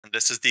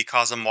This is the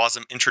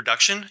CosmWasm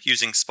introduction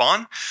using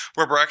Spawn,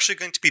 where we're actually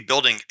going to be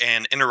building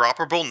an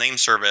interoperable name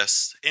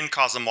service in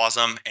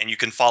CosmWasm, and you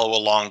can follow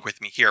along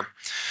with me here.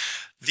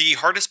 The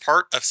hardest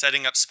part of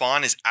setting up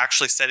Spawn is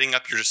actually setting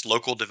up your just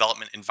local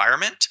development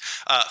environment.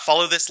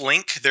 Follow this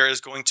link. There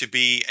is going to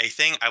be a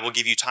thing. I will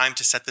give you time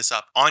to set this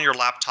up on your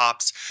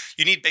laptops.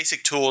 You need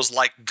basic tools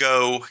like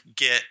Go,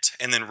 Git,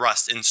 and then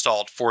Rust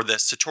installed for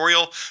this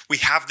tutorial. We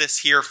have this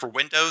here for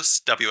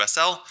Windows,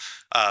 WSL,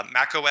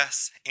 Mac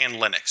OS, and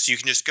Linux. You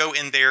can just go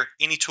in there,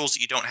 any tools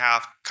that you don't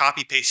have,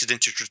 copy paste it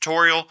into your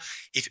tutorial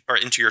or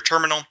into your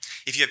terminal.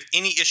 If you have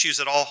any issues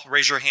at all,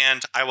 raise your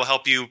hand. I will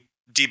help you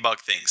debug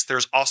things.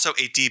 There's also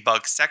a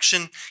debug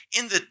section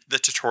in the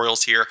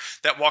tutorials here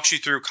that walks you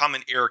through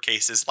common error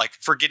cases like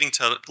forgetting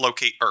to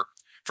locate or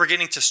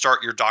forgetting to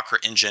start your Docker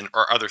engine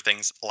or other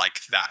things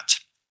like that.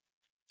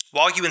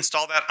 While you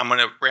install that, I'm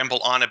going to ramble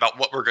on about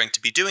what we're going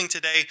to be doing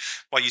today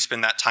while you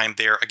spend that time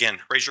there.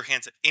 Again, raise your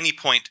hands at any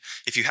point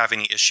if you have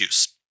any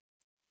issues.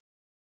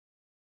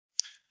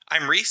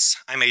 I'm Reese.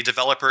 I'm a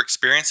developer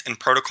experience and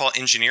protocol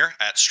engineer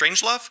at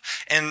Strangelove,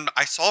 and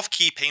I solve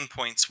key pain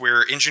points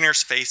where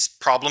engineers face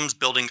problems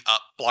building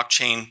up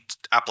blockchain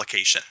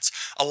applications.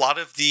 A lot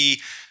of the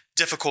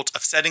difficult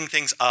of setting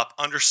things up,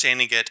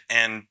 understanding it,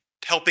 and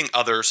helping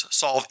others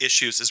solve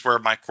issues is where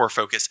my core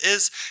focus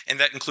is, and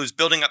that includes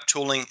building up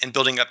tooling and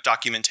building up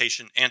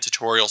documentation and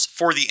tutorials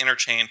for the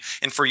Interchain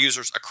and for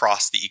users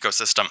across the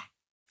ecosystem.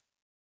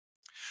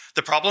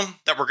 The problem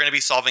that we're going to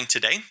be solving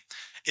today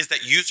is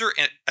that user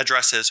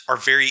addresses are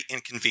very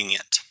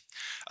inconvenient.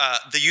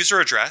 The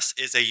user address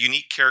is a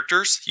unique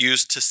characters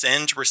used to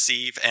send,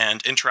 receive,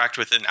 and interact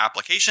with an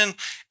application,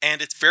 and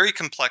it's very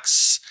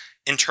complex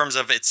in terms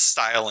of its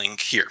styling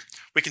here.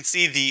 We can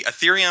see the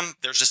Ethereum,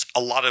 there's just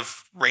a lot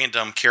of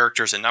random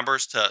characters and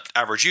numbers to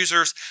average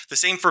users. The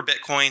same for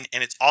Bitcoin,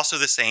 and it's also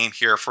the same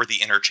here for the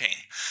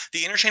Interchain.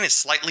 The Interchain is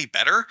slightly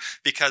better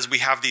because we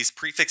have these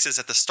prefixes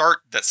at the start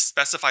that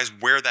specifies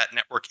where that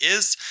network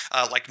is,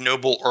 like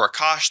Noble or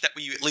Akash, that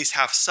we at least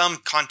have some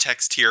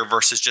context here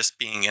versus just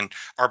being an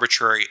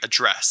arbitrary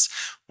address.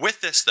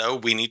 With this, though,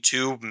 we need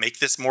to make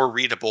this more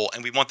readable,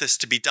 and we want this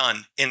to be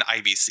done in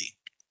IBC.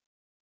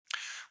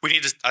 We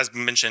need to, as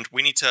mentioned,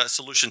 we need a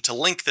solution to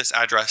link this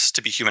address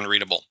to be human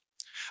readable.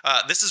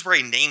 This is where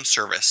a name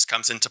service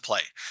comes into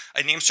play.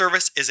 A name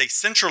service is a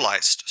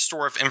centralized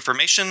store of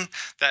information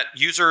that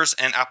users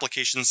and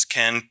applications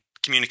can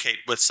communicate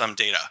with some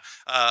data.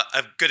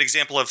 A good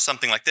example of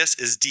something like this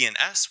is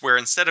DNS, where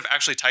instead of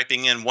actually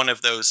typing in one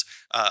of those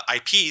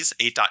IPs,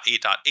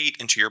 8.8.8,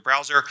 into your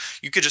browser,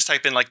 you could just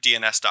type in like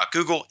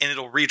dns.google and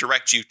it'll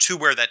redirect you to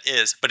where that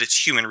is, but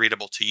it's human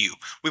readable to you.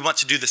 We want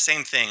to do the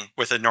same thing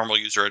with a normal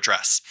user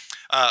address.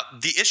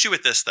 The issue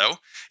with this, though,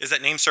 is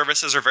that name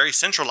services are very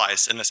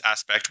centralized in this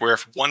aspect, where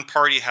if one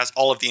party has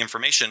all of the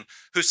information,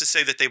 who's to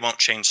say that they won't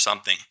change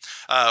something?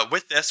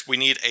 With this, we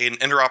need an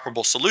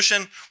interoperable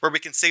solution where we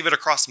can save it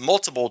across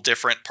multiple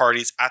different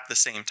parties at the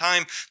same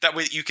time. That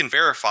way you can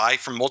verify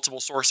from multiple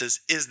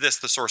sources, is this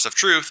the source of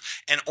truth?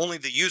 And only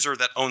the user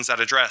that owns that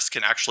address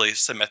can actually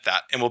submit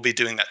that. And we'll be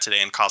doing that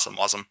today in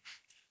CosmWasm.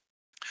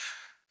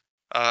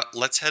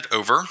 Let's head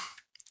over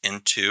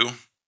into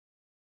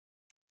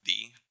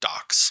the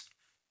docs.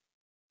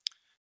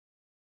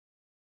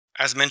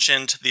 As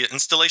mentioned, the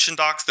installation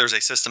docs, there's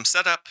a system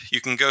setup.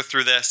 You can go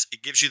through this.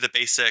 It gives you the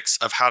basics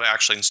of how to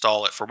actually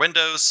install it for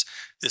Windows.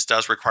 This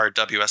does require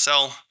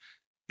WSL,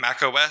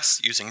 Mac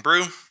OS using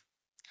Brew,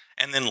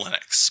 and then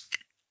Linux.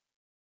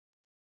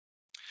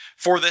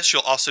 For this,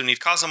 you'll also need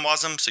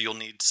CosmWasm, so you'll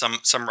need some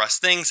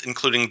Rust things,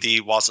 including the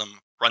Wasm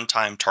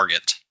runtime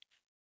target.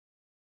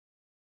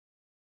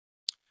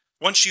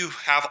 Once you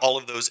have all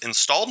of those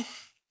installed,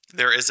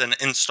 there is an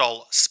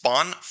install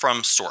spawn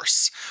from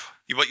source.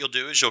 What you'll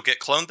do is you'll git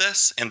clone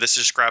this, and this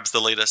just grabs the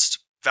latest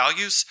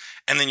values,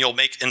 and then you'll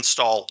make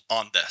install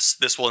on this.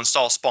 This will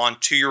install spawn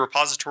to your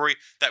repository.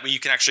 That way you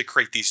can actually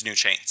create these new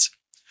chains.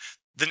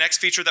 The next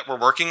feature that we're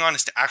working on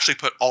is to actually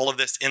put all of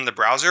this in the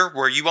browser,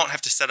 where you won't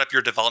have to set up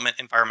your development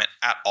environment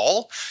at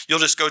all. You'll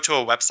just go to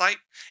a website,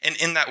 and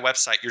in that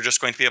website, you're just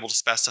going to be able to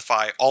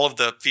specify all of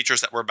the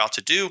features that we're about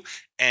to do,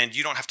 and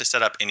you don't have to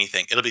set up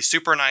anything. It'll be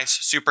super nice,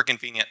 super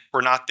convenient.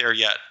 We're not there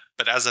yet,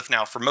 but as of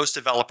now, for most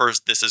developers,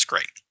 this is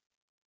great.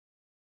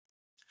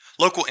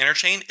 Local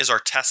Interchain is our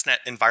testnet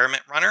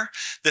environment runner.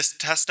 This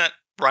testnet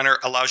runner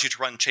allows you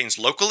to run chains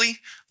locally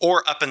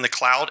or up in the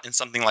cloud in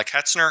something like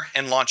Hetzner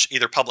and launch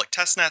either public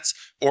testnets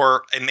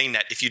or a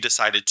mainnet if you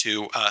decided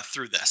to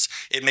through this.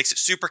 It makes it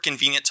super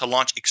convenient to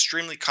launch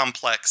extremely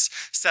complex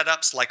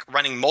setups like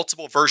running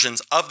multiple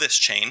versions of this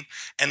chain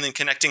and then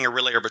connecting a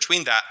relayer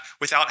between that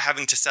without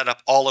having to set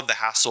up all of the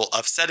hassle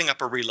of setting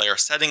up a relayer,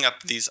 setting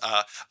up these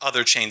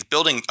other chains,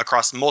 building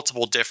across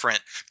multiple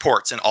different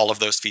ports and all of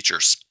those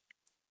features.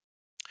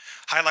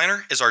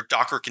 Highliner is our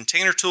Docker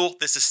container tool.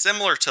 This is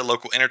similar to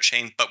local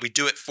Interchain, but we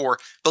do it for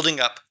building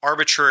up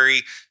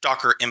arbitrary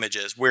Docker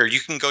images where you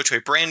can go to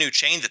a brand new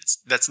chain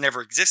that's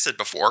never existed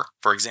before,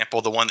 for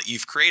example, the one that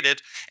you've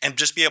created, and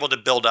just be able to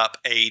build up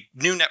a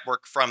new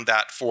network from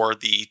that for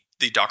the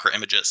Docker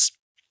images.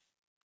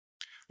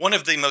 One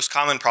of the most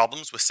common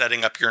problems with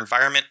setting up your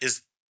environment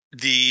is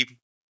the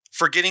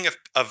forgetting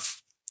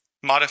of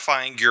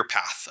modifying your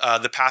path.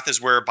 The path is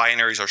where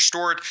binaries are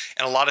stored,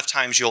 and a lot of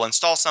times you'll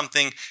install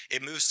something,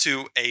 it moves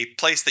to a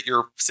place that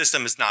your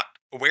system is not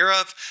aware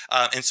of,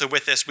 and so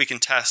with this we can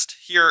test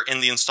here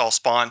in the install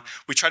spawn.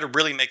 We try to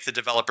really make the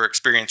developer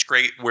experience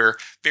great, where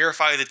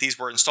verify that these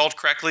were installed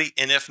correctly,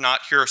 and if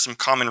not, here are some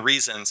common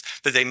reasons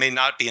that they may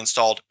not be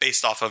installed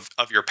based off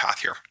of your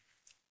path here.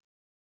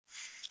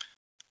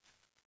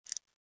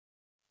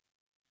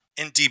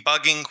 In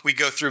debugging, we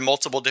go through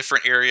multiple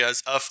different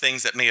areas of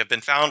things that may have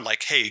been found,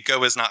 like, hey,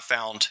 Go is not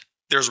found.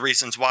 There's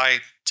reasons why.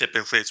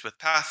 Typically it's with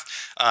path.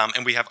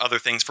 And we have other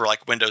things for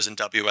like Windows and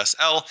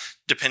WSL,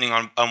 depending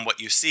on what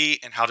you see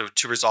and how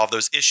to resolve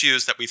those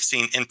issues that we've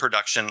seen in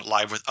production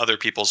live with other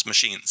people's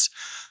machines.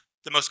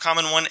 The most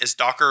common one is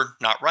Docker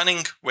not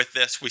running. With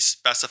this, we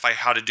specify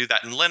how to do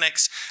that in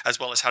Linux, as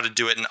well as how to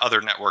do it in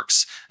other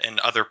networks and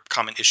other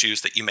common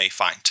issues that you may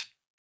find.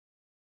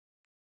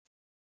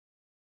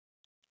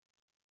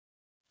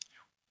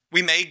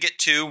 We may get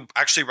to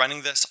actually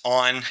running this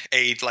on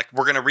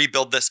we're going to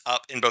rebuild this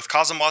up in both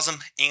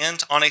CosmWasm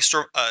and on a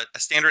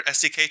standard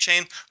SDK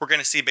chain. We're going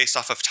to see based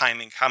off of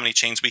timing how many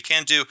chains we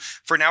can do.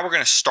 For now, we're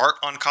going to start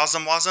on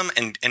CosmWasm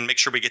and make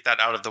sure we get that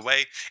out of the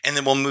way. And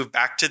then we'll move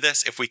back to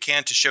this if we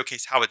can to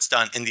showcase how it's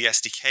done in the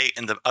SDK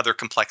and the other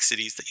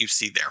complexities that you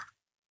see there.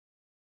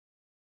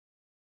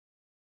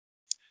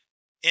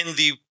 In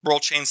the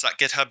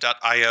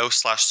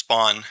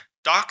rollchains.github.io/spawn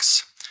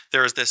docs,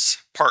 there is this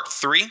part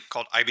 3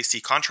 called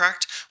IBC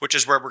contract, which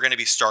is where we're going to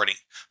be starting.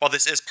 While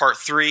this is part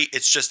 3,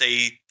 it's just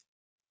an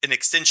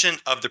extension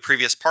of the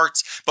previous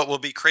parts, but we'll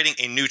be creating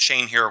a new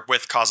chain here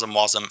with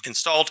CosmWasm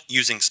installed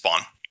using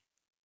Spawn.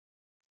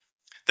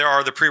 There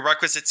are the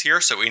prerequisites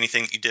here, so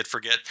anything you did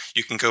forget,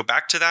 you can go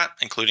back to that,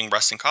 including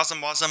Rust and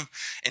CosmWasm.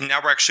 And now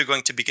we're actually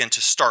going to begin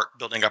to start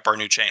building up our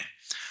new chain.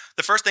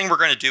 The first thing we're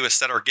going to do is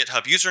set our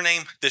GitHub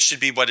username. This should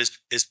be what is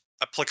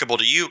applicable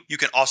to you. You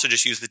can also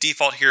just use the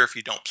default here if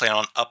you don't plan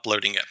on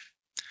uploading it.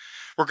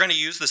 We're going to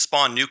use the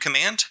spawn new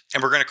command,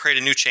 and we're going to create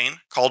a new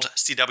chain called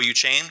CW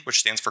chain, which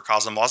stands for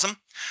CosmWasm.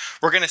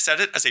 We're going to set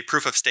it as a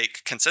proof of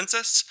stake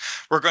consensus.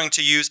 We're going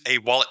to use a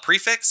wallet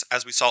prefix,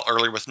 as we saw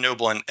earlier with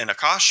Noble and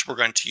Akash. We're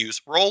going to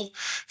use roll.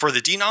 For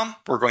the denom,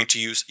 we're going to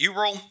use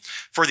uroll.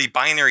 For the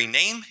binary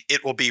name,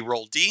 it will be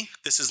roll D.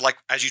 This is like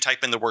as you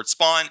type in the word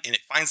spawn and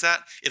it finds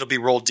that, it'll be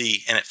roll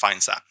D and it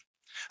finds that.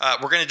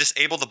 We're going to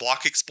disable the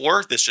block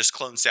explorer. This just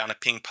clones down a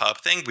ping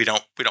pub thing. We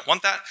don't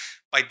want that.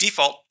 By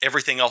default,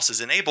 everything else is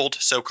enabled,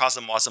 so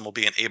CosmWasm will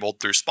be enabled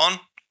through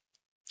Spawn,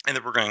 and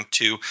then we're going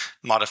to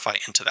modify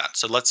into that.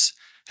 So let's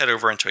head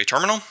over into a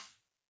terminal. I'm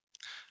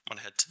going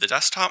to head to the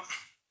desktop,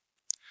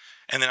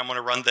 and then I'm going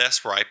to run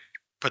this where I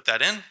put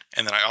that in,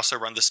 and then I also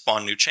run the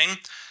Spawn new chain.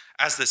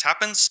 As this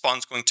happens,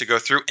 Spawn's going to go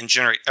through and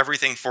generate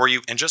everything for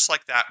you. And just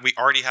like that, we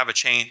already have a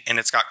chain and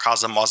it's got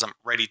CosmWasm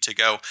ready to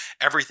go.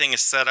 Everything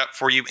is set up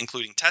for you,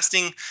 including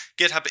testing,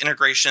 GitHub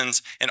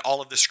integrations, and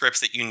all of the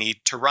scripts that you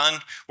need to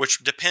run,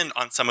 which depend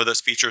on some of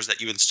those features that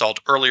you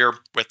installed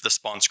earlier with the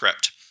Spawn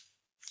script.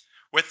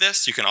 With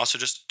this, you can also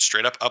just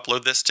straight up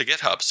upload this to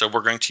GitHub. So we're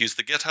going to use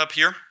the GitHub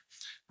here.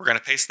 We're going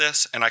to paste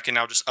this, and I can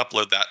now just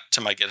upload that to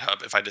my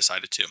GitHub if I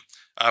decided to.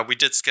 We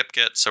did skip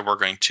Git, so we're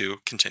going to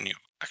continue.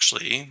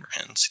 Actually,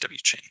 we're in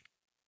CW chain.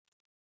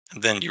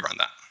 And then you run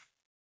that.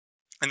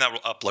 And that will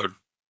upload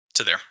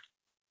to there.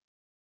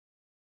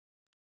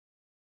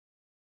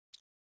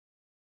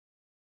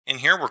 In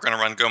here, we're going to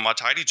run go mod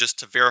tidy just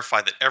to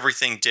verify that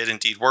everything did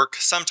indeed work.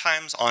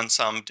 Sometimes on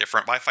some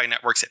different Wi-Fi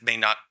networks, it may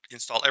not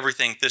install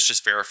everything. This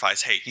just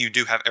verifies, hey, you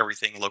do have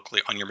everything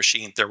locally on your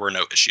machine. There were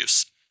no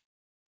issues.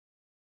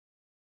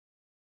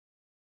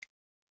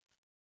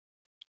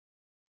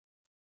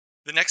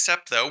 The next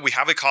step, though, we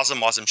have a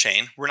CosmWasm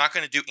chain. We're not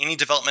going to do any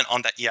development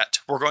on that yet.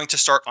 We're going to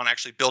start on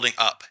actually building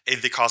up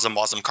the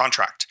CosmWasm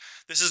contract.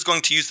 This is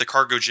going to use the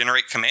cargo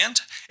generate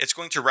command. It's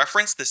going to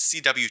reference the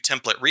CW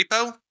template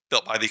repo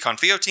built by the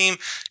Confio team,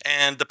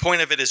 and the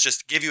point of it is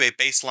just to give you a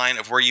baseline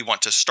of where you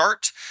want to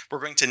start.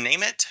 We're going to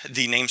name it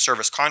the name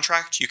service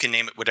contract. You can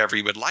name it whatever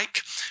you would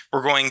like.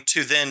 We're going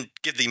to then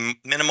give the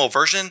minimal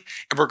version,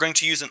 and we're going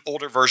to use an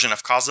older version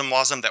of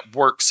CosmWasm that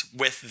works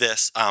with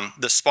this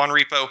the Spawn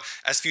repo.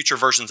 As future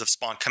versions of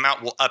Spawn come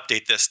out, we'll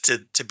update this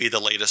to be the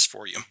latest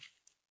for you.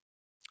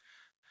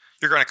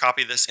 You're going to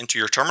copy this into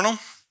your terminal,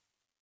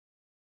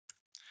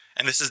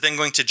 and this is then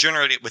going to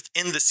generate it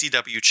within the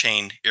CW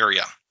chain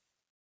area.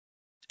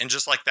 And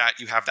just like that,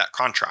 you have that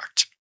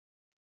contract.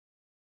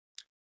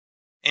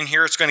 In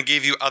here, it's going to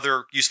give you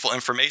other useful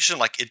information,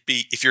 like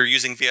if you're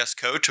using VS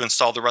Code to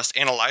install the Rust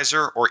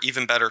Analyzer, or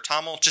even better,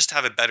 TOML, just to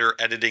have a better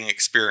editing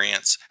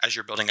experience as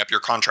you're building up your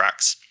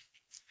contracts.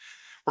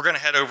 We're going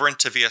to head over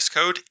into VS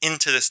Code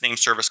into this name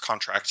service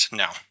contract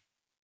now.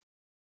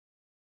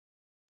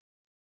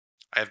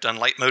 I have done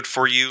light mode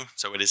for you,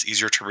 so it is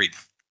easier to read.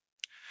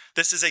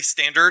 This is a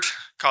standard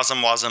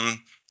CosmWasm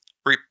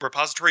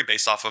repository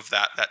based off of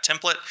that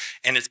template,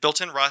 and it's built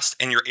in Rust,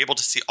 and you're able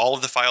to see all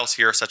of the files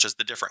here, such as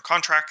the different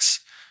contracts,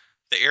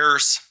 the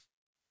errors,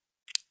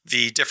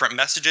 the different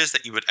messages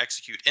that you would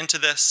execute into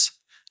this,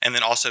 and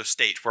then also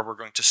state where we're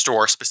going to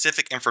store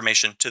specific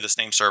information to this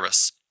name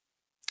service.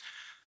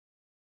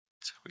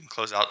 So we can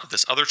close out of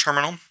this other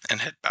terminal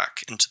and head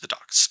back into the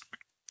docs.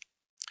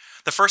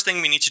 The first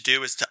thing we need to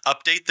do is to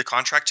update the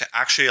contract to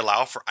actually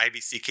allow for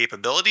IBC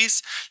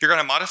capabilities. You're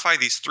going to modify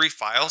these 3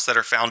 files that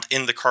are found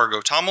in the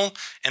cargo toml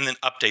and then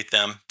update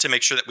them to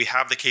make sure that we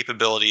have the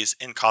capabilities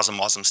in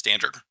CosmWasm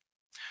standard.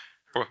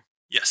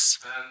 Yes.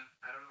 I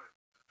don't know.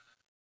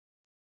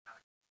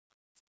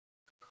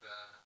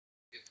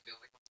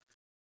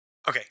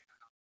 Okay,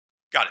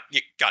 got it.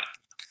 You got it.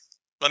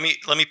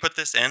 Let me put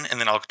this in, and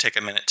then I'll take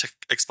a minute to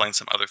explain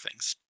some other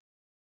things.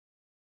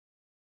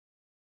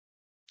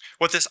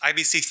 What this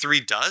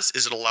IBC3 does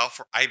is it allows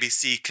for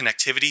IBC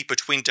connectivity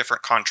between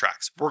different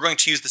contracts. We're going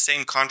to use the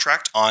same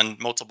contract on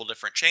multiple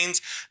different chains.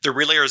 The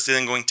relayer is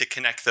then going to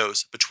connect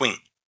those between.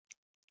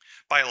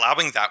 By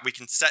allowing that, we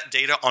can set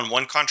data on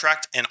one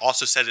contract and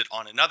also set it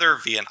on another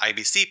via an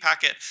IBC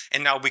packet,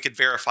 and now we could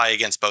verify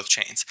against both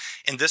chains.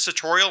 In this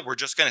tutorial, we're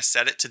just going to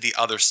set it to the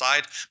other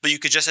side, but you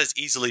could just as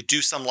easily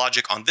do some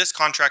logic on this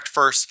contract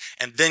first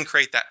and then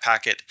create that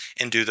packet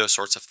and do those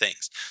sorts of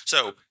things.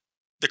 So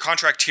the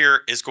contract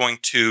here is going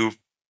to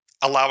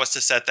allow us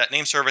to set that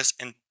name service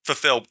and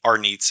fulfill our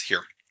needs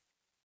here.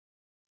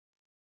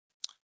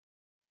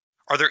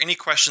 Are there any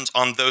questions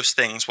on those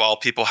things while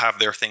people have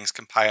their things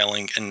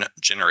compiling and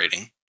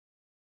generating?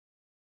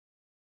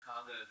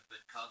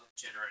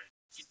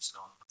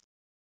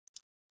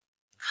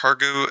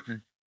 Cargo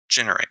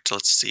generate.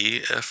 Let's see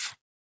if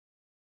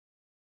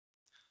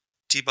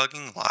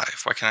debugging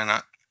live. Why can I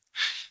not?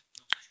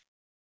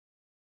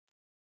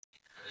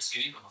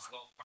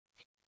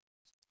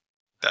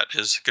 That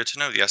is good to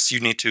know. Yes, you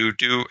need to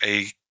do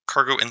a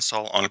cargo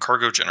install on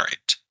cargo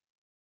generate.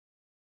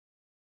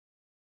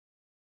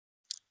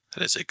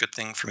 That is a good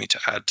thing for me to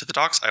add to the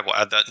docs. I will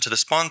add that into the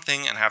spawn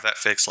thing and have that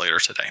fixed later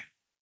today.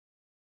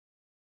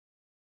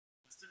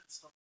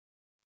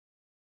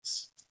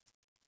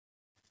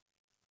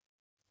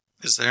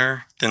 Is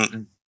there?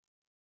 Then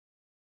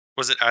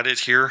was it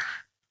added here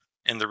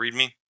in the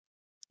README?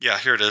 Yeah,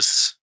 here it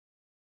is.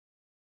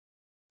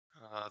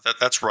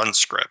 That's run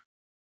script.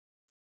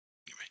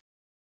 Anyway.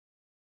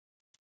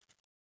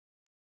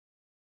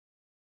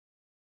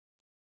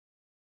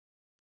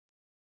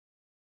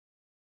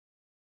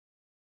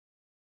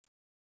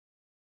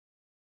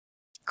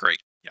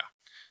 Great. Yeah.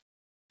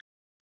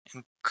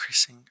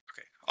 Increasing.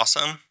 Okay.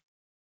 Awesome.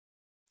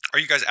 Are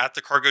you guys at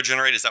the cargo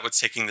generate? Is that what's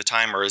taking the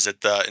time, or is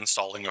it the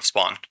installing of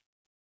spawn?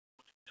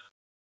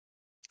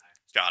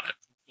 Got it.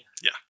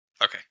 Yeah.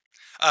 Okay.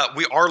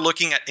 We are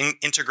looking at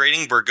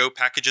integrating where Go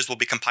packages will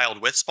be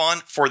compiled with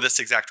Spawn for this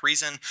exact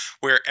reason,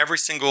 where every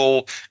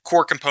single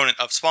core component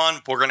of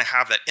Spawn, we're going to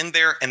have that in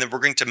there, and then we're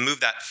going to move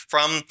that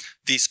from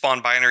the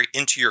Spawn binary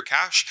into your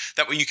cache.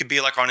 That way you could be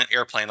like on an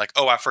airplane, like,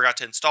 oh, I forgot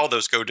to install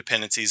those Go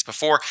dependencies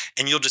before,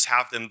 and you'll just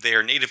have them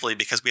there natively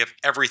because we have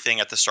everything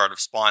at the start of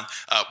Spawn.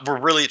 We're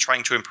really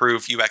trying to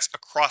improve UX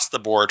across the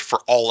board for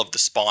all of the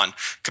Spawn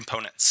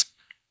components.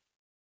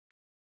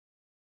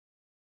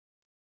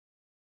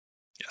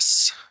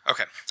 Yes.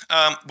 Okay.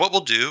 What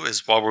we'll do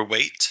is while we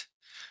wait,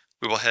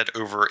 we will head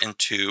over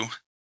into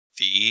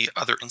the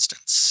other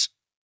instance.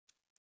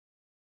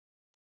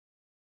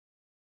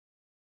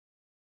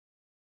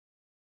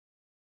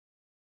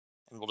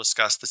 And we'll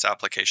discuss this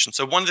application.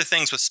 So one of the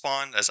things with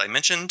Spawn, as I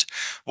mentioned,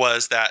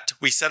 was that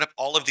we set up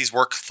all of these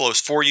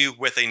workflows for you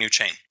with a new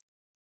chain.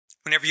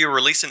 Whenever you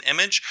release an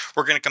image,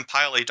 we're going to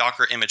compile a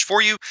Docker image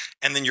for you,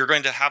 and then you're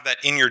going to have that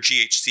in your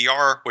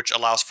GHCR, which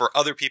allows for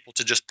other people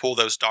to just pull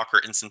those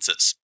Docker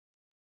instances.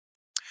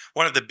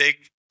 One of the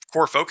big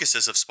core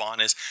focuses of Spawn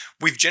is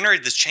we've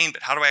generated this chain,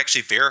 but how do I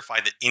actually verify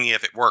that any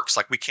of it works?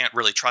 Like, we can't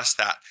really trust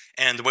that.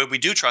 And the way we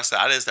do trust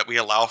that is that we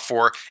allow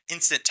for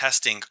instant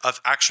testing of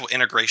actual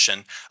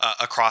integration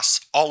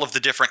across all of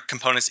the different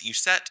components that you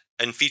set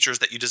and features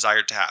that you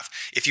desired to have.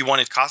 If you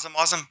wanted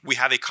CosmWasm, we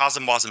have a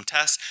CosmWasm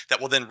test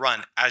that will then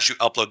run as you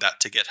upload that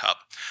to GitHub.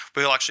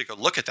 We'll actually go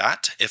look at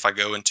that if I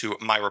go into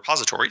my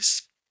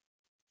repositories,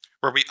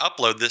 where we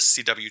upload this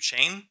CW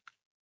chain.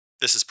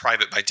 This is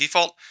private by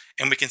default,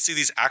 and we can see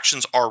these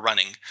actions are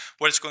running.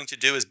 What it's going to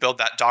do is build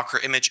that Docker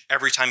image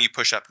every time you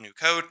push up new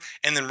code,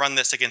 and then run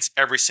this against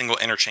every single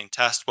interchain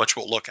test, which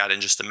we'll look at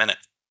in just a minute.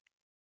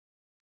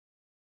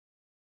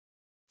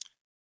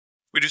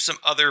 We do some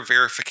other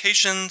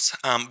verifications.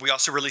 We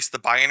also release the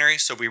binary,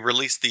 so we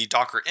release the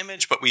Docker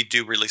image, but we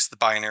do release the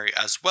binary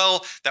as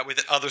well. That way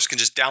that others can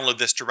just download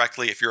this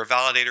directly. If you're a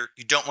validator,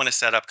 you don't want to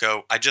set up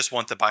Go, I just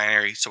want the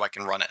binary so I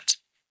can run it.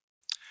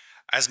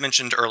 As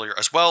mentioned earlier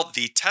as well,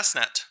 the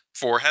testnet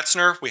for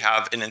Hetzner, we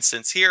have an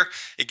instance here.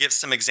 It gives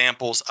some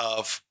examples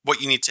of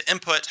what you need to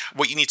input,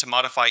 what you need to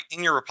modify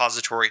in your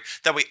repository.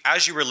 That way,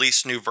 as you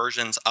release new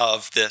versions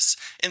of this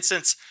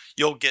instance,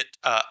 you'll get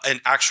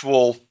an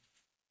actual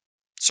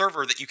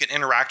server that you can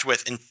interact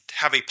with and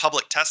have a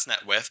public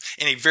testnet with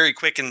in a very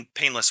quick and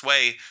painless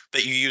way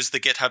that you use the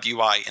GitHub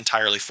UI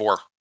entirely for.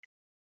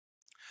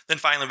 Then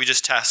finally, we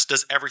just test,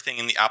 does everything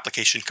in the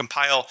application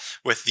compile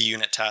with the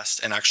unit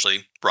test and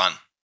actually run?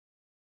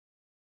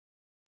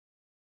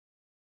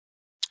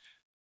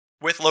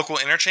 With local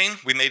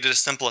interchain, we made it as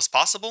simple as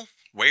possible,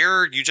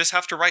 where you just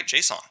have to write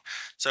JSON.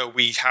 So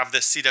we have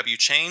this CW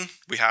chain,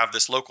 we have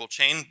this local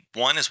chain,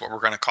 1 is what we're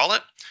going to call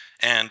it,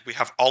 and we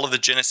have all of the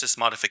Genesis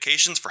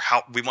modifications for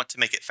how we want to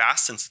make it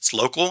fast since it's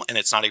local and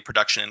it's not a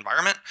production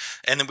environment.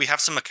 And then we have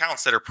some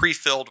accounts that are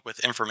pre-filled with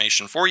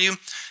information for you,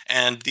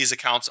 and these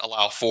accounts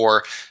allow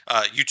for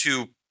you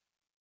to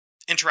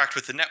interact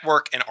with the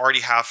network and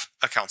already have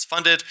accounts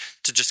funded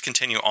to just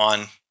continue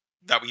on.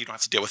 That way you don't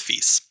have to deal with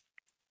fees.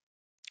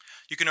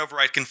 You can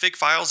override config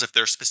files if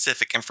there's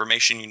specific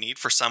information you need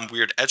for some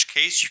weird edge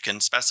case. You can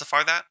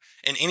specify that.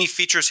 And any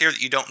features here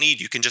that you don't need,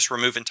 you can just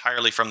remove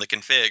entirely from the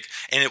config,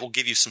 and it will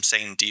give you some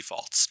sane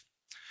defaults.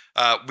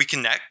 We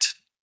connect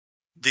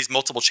these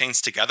multiple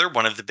chains together.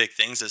 One of the big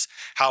things is,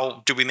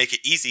 how do we make it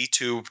easy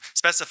to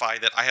specify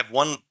that I have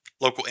one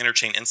local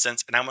interchain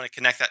instance and I want to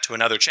connect that to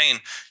another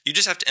chain? You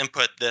just have to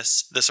input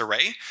this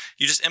array.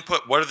 You just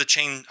input what are the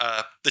chain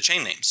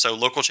names. So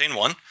local chain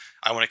 1,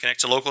 I want to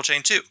connect to local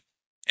chain 2.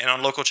 And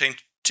on local chain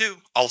 2,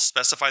 I'll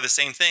specify the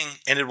same thing,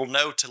 and it will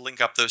know to link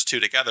up those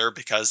two together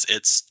because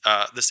it's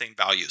the same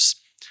values.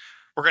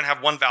 We're going to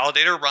have one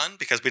validator run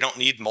because we don't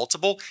need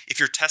multiple. If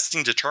you're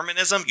testing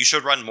determinism, you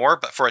should run more,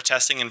 but for a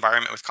testing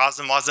environment with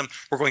CosmWasm,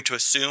 we're going to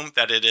assume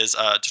that it is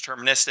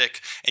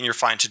deterministic, and you're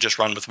fine to just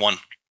run with one.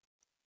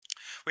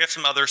 We have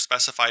some other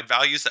specified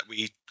values that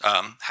we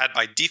had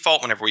by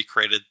default whenever we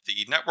created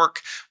the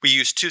network. We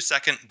use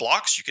 2-second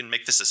blocks. You can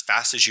make this as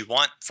fast as you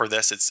want. For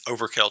this, it's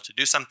overkill to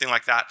do something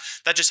like that.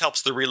 That just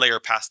helps the relay or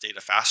pass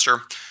data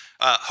faster.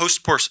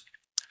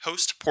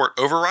 Host port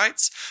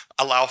overrides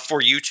allow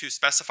for you to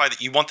specify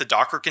that you want the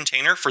Docker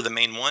container for the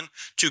main one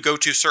to go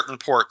to certain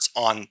ports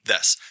on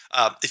this.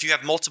 If you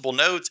have multiple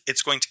nodes,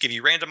 it's going to give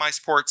you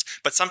randomized ports,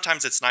 but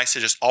sometimes it's nice to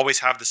just always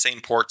have the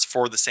same ports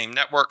for the same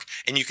network,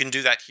 and you can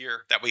do that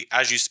here. That way,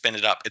 as you spin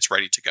it up, it's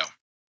ready to go.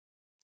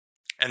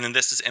 And then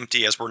this is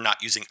empty as we're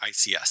not using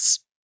ICS.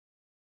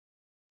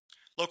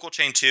 Local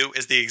chain 2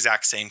 is the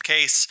exact same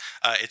case.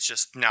 It's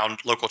just now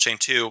local chain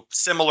 2,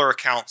 similar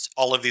accounts.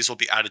 All of these will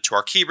be added to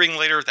our keyring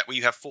later. That way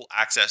you have full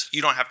access.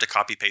 You don't have to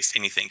copy paste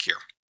anything here.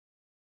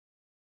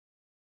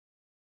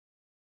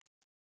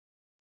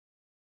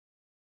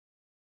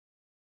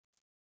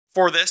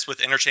 For this, with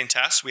interchain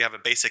tests, we have a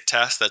basic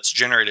test that's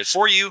generated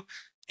for you,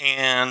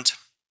 and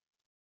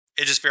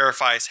it just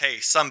verifies, hey,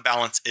 some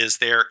balance is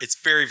there. It's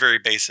very, very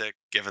basic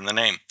given the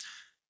name.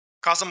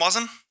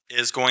 CosmWasm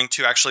is going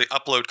to actually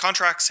upload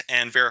contracts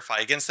and verify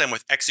against them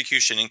with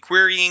execution and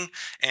querying.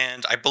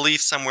 And I believe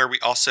somewhere we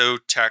also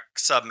check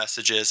sub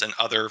messages and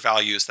other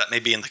values that may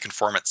be in the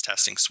conformance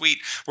testing suite,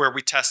 where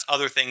we test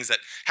other things that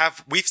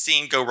we've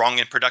seen go wrong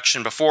in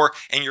production before,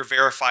 and you're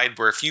verified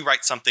where if you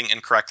write something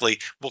incorrectly,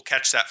 we'll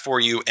catch that for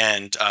you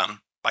and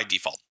by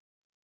default.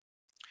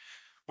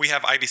 We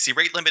have IBC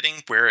rate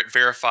limiting, where it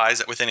verifies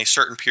that within a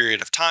certain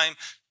period of time,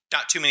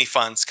 not too many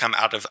funds come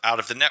out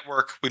of the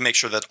network. We make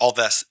sure that all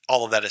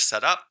of that is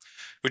set up.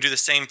 We do the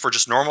same for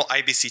just normal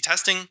IBC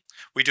testing.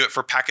 We do it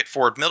for packet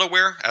forward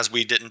middleware, as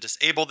we didn't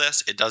disable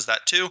this. It does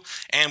that too.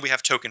 And we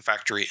have Token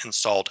Factory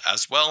installed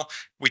as well.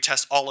 We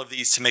test all of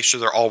these to make sure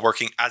they're all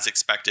working as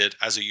expected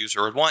as a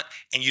user would want,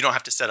 and you don't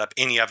have to set up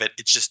any of it.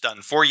 It's just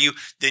done for you.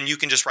 Then you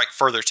can just write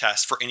further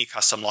tests for any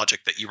custom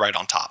logic that you write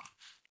on top.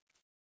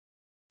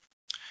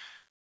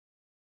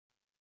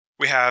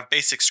 We have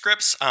basic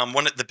scripts.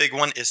 The big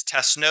one is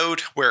test node,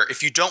 where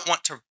if you don't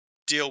want to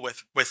deal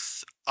with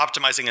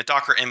optimizing a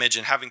Docker image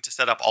and having to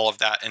set up all of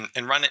that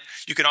and run it,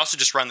 you can also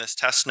just run this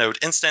test node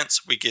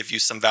instance. We give you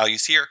some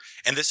values here,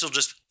 and this will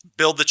just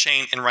build the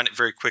chain and run it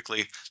very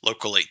quickly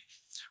locally.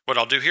 What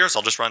I'll do here is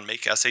I'll just run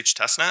make sh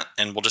testnet,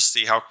 and we'll just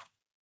see how,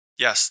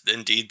 yes,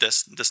 indeed,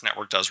 this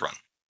network does run.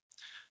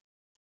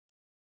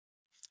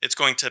 It's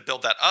going to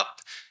build that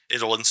up.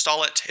 It'll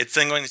install it. It's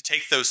then going to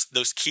take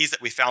those keys that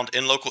we found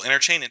in local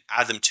interchain and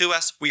add them to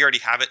us. We already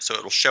have it, so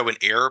it'll show an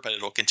error, but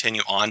it'll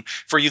continue on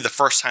for you the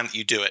first time that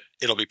you do it.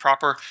 It'll be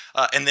proper.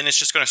 And then it's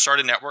just going to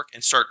start a network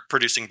and start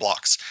producing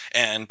blocks.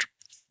 And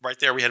right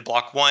there, we had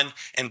block 1,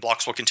 and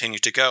blocks will continue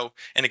to go.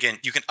 And again,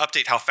 you can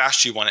update how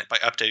fast you want it by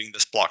updating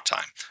this block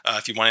time.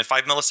 If you wanted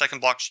 5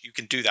 millisecond blocks, you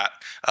can do that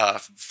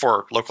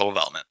for local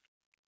development.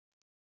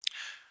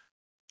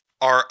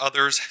 Are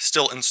others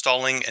still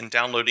installing and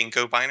downloading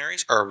Go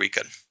binaries, or are we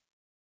good?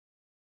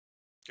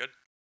 Good.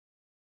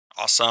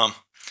 Awesome.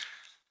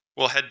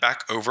 We'll head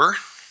back over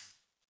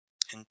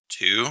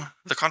into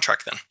the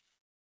contract then.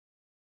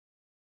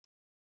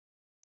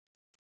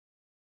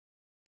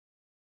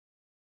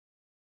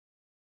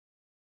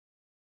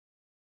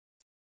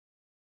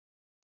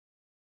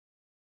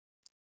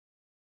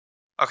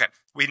 Okay,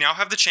 we now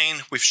have the chain.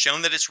 We've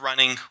shown that it's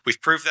running.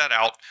 We've proved that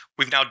out.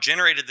 We've now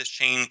generated this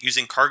chain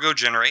using cargo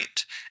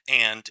generate,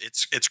 and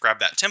it's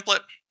grabbed that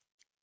template,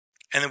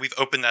 and then we've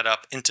opened that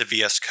up into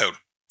VS Code.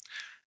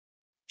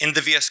 In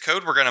the VS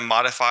Code, we're going to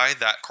modify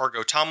that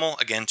cargo toml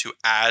again to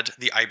add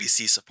the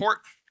IBC support.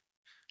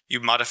 You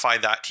modify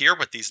that here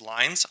with these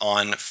lines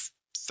on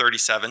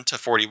 37 to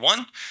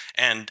 41.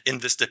 And in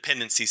this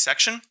dependency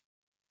section,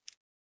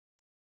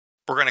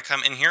 we're going to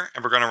come in here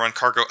and we're going to run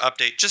cargo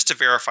update just to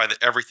verify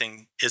that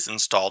everything is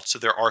installed. So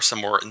there are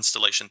some more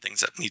installation things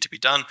that need to be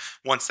done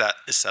once that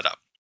is set up.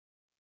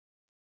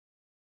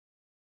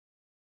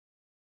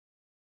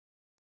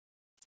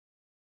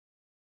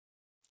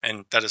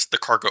 And that is the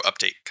cargo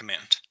update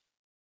command.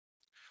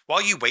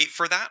 While you wait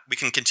for that, we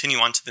can continue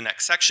on to the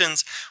next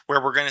sections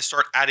where we're going to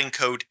start adding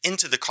code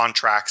into the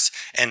contracts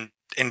and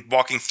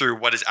walking through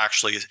what is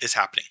actually is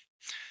happening.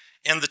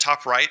 In the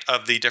top right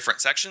of the different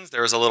sections,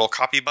 there is a little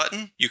copy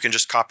button. You can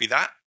just copy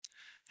that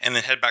and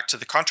then head back to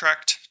the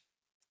contract.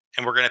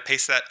 And we're going to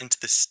paste that into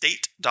the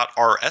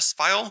state.rs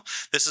file.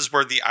 This is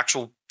where the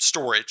actual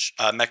storage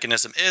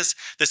mechanism is.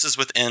 This is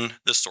within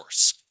the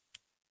source.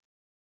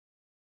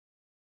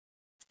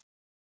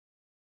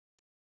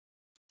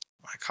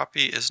 My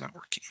copy is not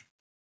working.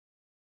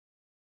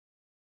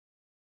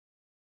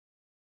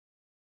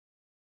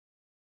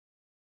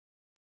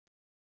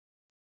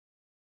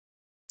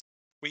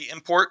 We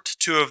import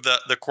two of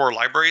the core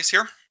libraries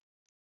here.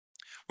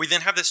 We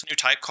then have this new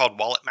type called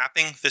wallet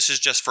mapping. This is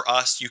just for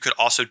us. You could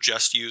also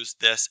just use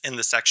this in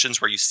the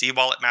sections where you see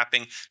wallet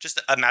mapping.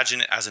 Just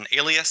imagine it as an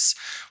alias.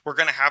 We're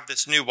going to have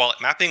this new wallet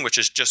mapping, which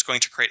is just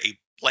going to create a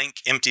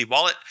blank empty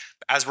wallet.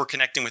 As we're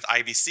connecting with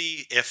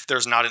IBC, if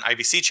there's not an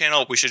IBC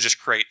channel, we should just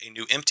create a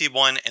new empty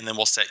one and then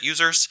we'll set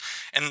users.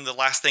 And then the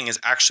last thing is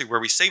actually where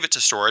we save it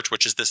to storage,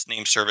 which is this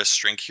name service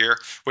string here,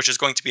 which is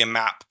going to be a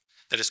map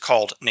that is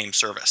called name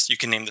service. You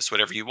can name this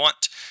whatever you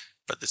want,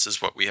 but this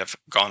is what we have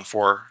gone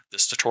for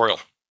this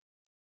tutorial.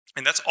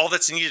 And that's all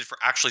that's needed for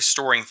actually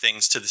storing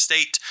things to the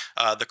state.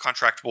 The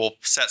contract will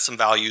set some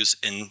values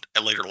in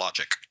a later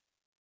logic.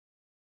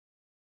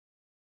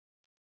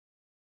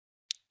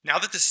 Now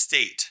that the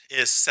state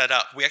is set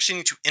up, we actually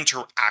need to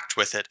interact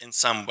with it in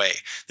some way.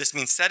 This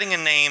means setting a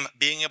name,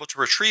 being able to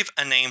retrieve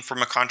a name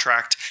from a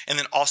contract, and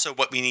then also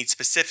what we need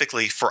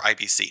specifically for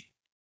IBC.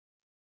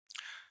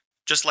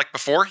 Just like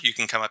before, you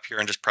can come up here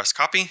and just press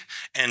copy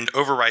and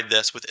override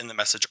this within the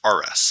message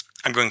rs.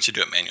 I'm going to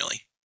do it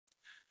manually.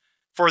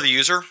 For the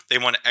user, they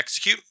want to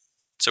execute.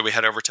 So we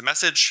head over to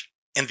message.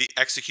 In the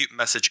execute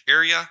message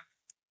area,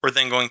 we're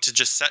then going to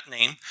just set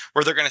name,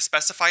 where they're going to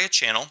specify a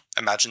channel.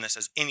 Imagine this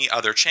as any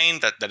other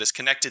chain that is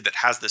connected that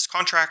has this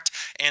contract,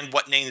 and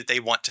what name that they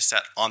want to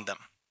set on them.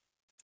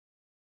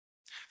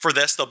 For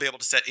this, they'll be able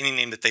to set any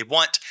name that they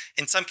want.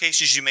 In some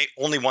cases, you may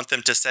only want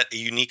them to set a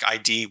unique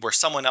ID where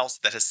someone else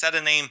that has set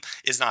a name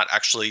is not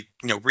actually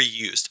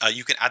reused.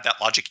 You can add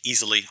that logic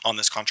easily on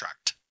this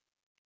contract.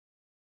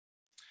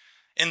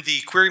 In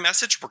the query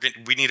message,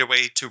 we need a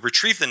way to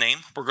retrieve the name.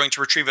 We're going to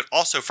retrieve it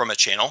also from a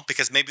channel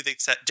because maybe they've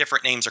set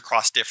different names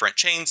across different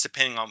chains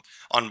depending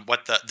on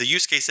what the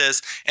use case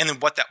is and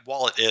then what that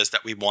wallet is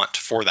that we want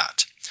for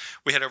that.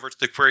 We head over to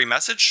the query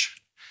message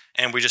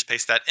and we just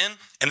paste that in.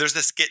 And there's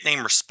this get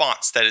name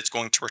response that it's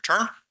going to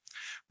return.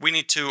 We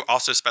need to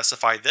also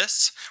specify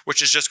this,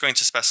 which is just going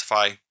to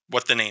specify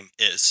what the name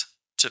is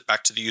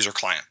back to the user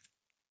client.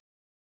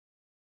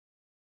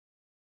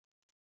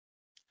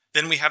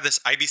 Then we have this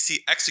IBC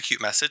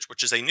execute message,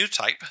 which is a new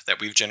type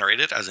that we've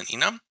generated as an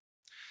enum.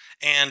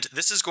 And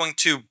this is going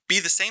to be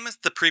the same as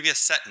the previous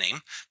set name,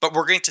 but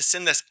we're going to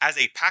send this as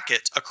a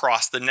packet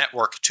across the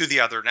network to the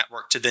other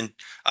network to then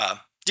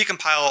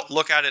decompile,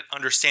 look at it,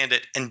 understand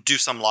it, and do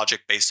some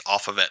logic based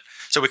off of it.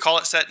 So we call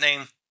it set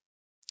name.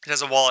 It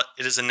has a wallet.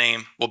 It is a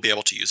name. We'll be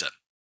able to use it.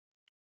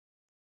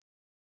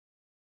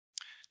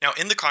 Now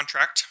in the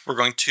contract, we're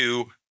going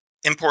to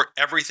import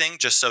everything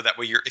just so that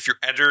way if your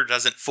editor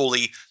doesn't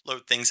fully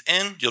load things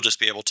in, you'll just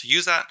be able to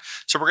use that.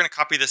 So we're going to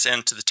copy this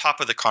in to the top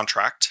of the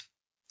contract.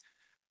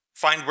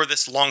 Find where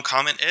this long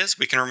comment is.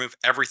 We can remove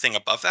everything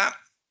above that.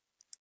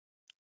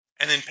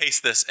 And then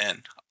paste this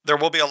in. There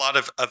will be a lot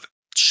of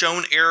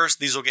shown errors.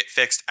 These will get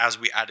fixed as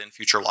we add in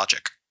future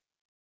logic.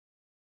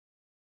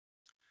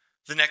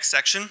 The next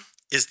section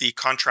is the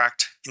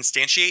contract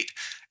instantiate.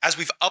 As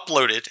we've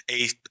uploaded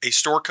a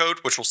store code,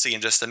 which we'll see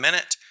in just a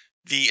minute,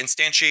 the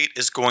instantiate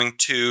is going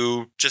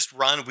to just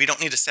run. We don't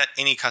need to set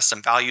any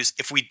custom values.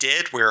 If we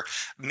did, where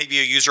maybe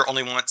a user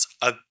only wants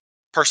a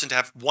person to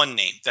have one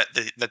name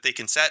that they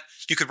can set,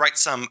 you could write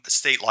some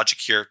state logic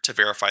here to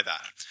verify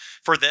that.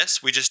 For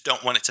this, we just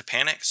don't want it to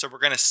panic, so we're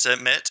going to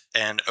submit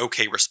an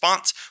OK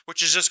response,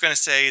 which is just going to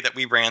say that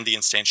we ran the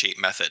instantiate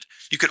method.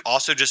 You could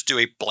also just do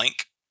a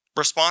blank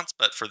response,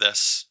 but for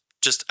this,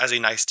 just as a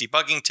nice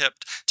debugging tip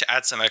to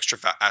add some extra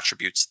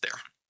attributes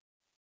there.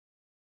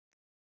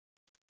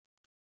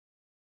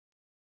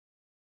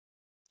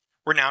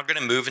 We're now going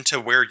to move into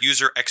where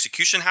user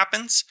execution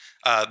happens.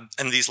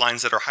 And these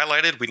lines that are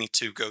highlighted, we need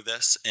to go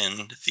this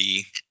in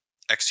the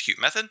execute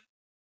method.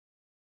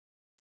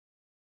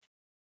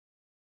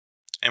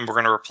 And we're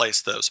going to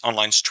replace those on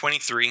lines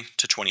 23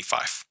 to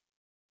 25.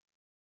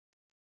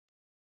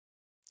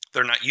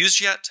 They're not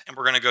used yet, and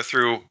we're going to go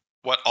through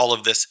what all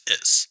of this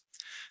is.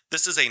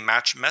 This is a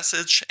match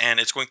message, and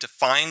it's going to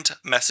find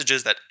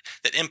messages that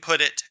input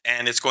it,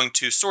 and it's going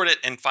to sort it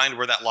and find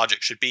where that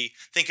logic should be.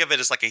 Think of it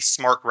as like a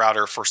smart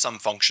router for some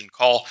function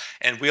call,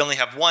 and we only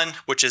have one,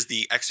 which is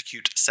the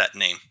execute set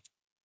name.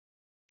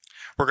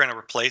 We're going to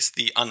replace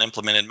the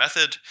unimplemented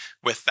method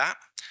with that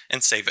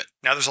and save it.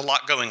 Now there's a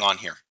lot going on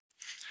here.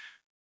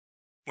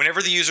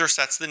 Whenever the user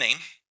sets the name,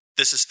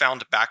 this is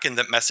found back in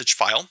the message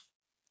file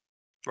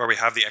where we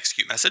have the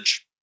execute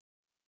message.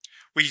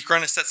 We're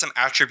going to set some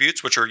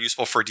attributes which are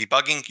useful for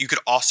debugging. You could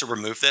also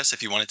remove this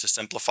if you wanted to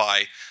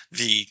simplify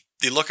the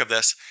look of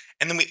this.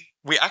 And then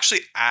we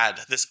actually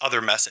add this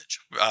other message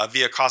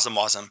via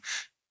CosmWasm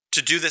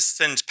to do this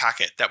send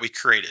packet that we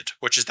created,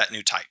 which is that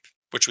new type,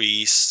 which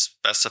we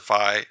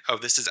specify. Oh,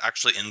 this is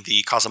actually in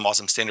the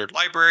CosmWasm standard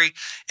library.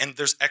 And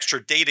there's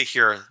extra data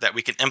here that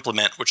we can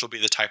implement, which will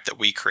be the type that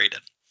we created.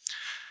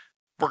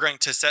 We're going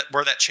to set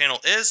where that channel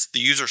is. The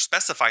user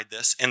specified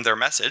this in their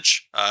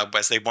message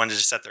as they wanted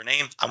to set their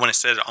name. I want to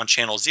set it on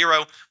channel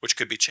 0, which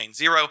could be chain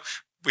 0.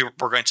 We're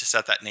going to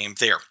set that name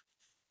there.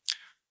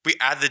 We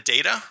add the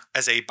data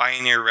as a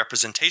binary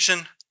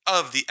representation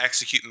of the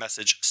execute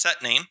message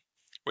set name,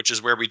 which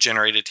is where we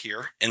generated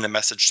here in the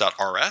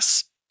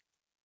message.rs.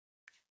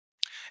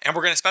 And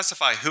we're going to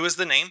specify who is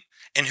the name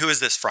and who is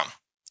this from.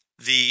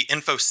 The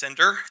info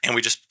sender, and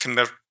we just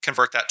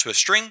convert that to a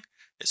string,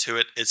 is who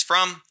it is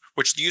from,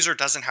 which the user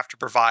doesn't have to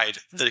provide.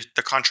 The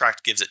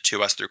contract gives it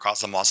to us through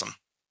CosmWasm.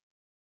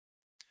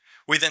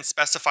 We then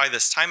specify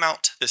this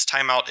timeout. This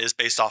timeout is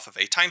based off of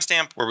a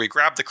timestamp where we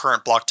grab the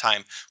current block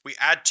time. We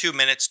add 2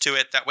 minutes to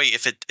it. That way,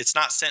 if it's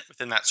not sent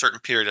within that certain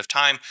period of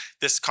time,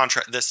 this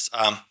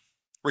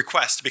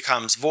request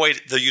becomes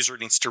void. The user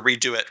needs to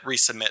redo it,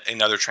 resubmit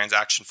another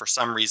transaction for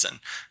some reason.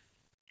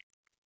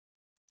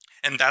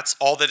 And that's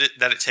all that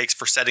it takes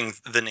for setting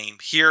the name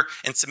here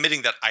and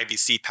submitting that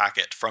IBC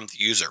packet from the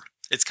user.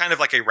 It's kind of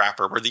like a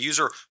wrapper where the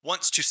user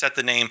wants to set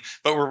the name,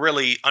 but we're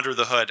really under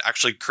the hood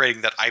actually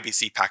creating that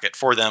IBC packet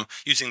for them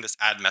using this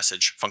add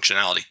message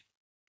functionality.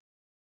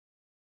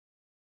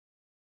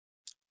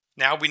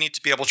 Now we need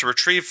to be able to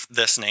retrieve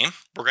this name.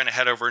 We're going to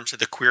head over into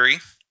the query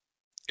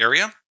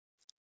area,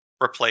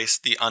 replace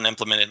the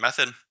unimplemented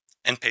method,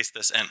 and paste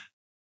this in.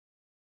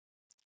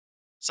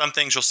 Some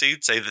things you'll see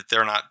say that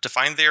they're not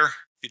defined there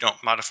if you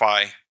don't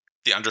modify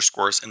the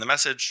underscores in the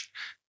message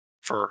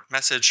for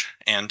message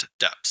and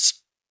deps.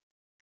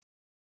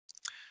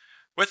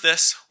 With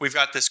this, we've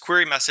got this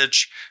query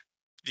message.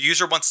 The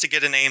user wants to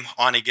get a name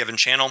on a given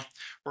channel.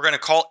 We're going to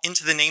call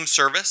into the name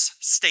service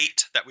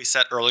state that we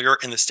set earlier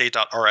in the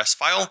state.rs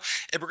file,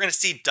 and we're going to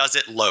see does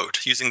it load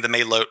using the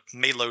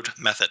mayLoad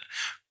method.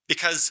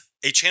 Because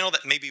a channel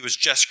that maybe was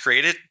just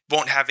created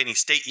won't have any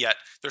state yet,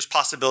 there's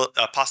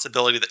a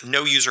possibility that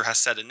no user has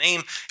set a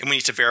name, and we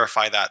need to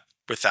verify that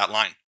with that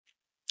line.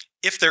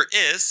 If there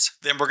is,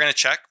 then we're going to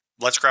check.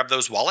 Let's grab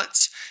those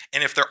wallets.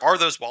 And if there are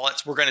those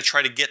wallets, we're going to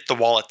try to get the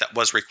wallet that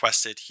was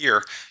requested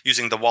here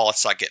using the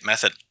wallets.get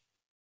method.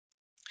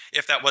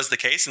 If that was the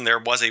case and there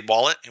was a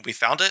wallet and we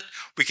found it,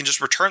 we can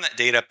just return that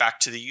data back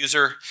to the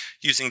user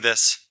using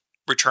this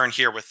return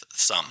here with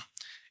sum.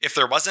 If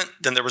there wasn't,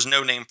 then there was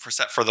no name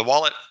set for the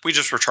wallet. We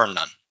just return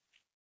none.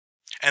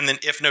 And then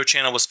if no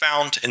channel was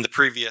found in the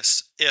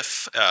previous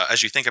if,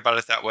 as you think about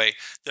it that way,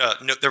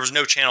 there was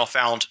no channel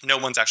found, no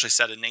one's actually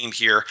set a name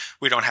here,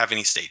 we don't have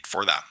any state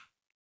for that.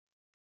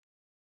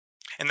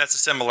 And that's a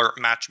similar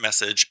match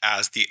message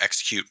as the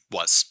execute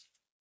was.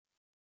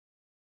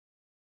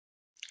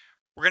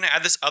 We're going to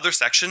add this other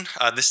section.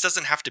 This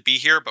doesn't have to be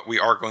here, but we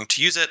are going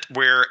to use it,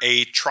 where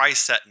a try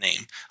set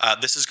name.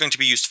 This is going to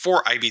be used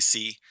for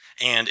IBC,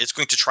 and it's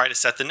going to try to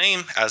set the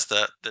name as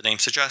the name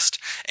suggests.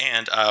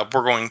 And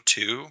we're going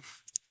to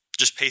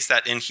just paste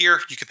that in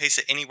here. You can paste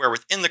it anywhere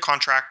within the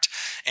contract,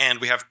 and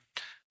we have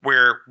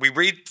where we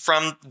read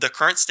from the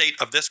current state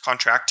of this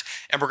contract,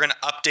 and we're going to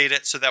update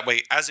it so that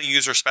way as a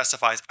user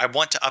specifies, I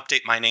want to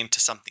update my name to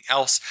something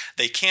else,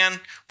 they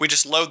can. We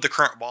just load the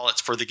current wallets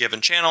for the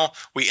given channel.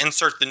 We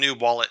insert the new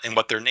wallet and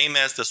what their name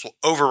is. This will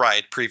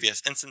override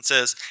previous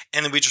instances,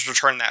 and then we just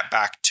return that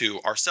back to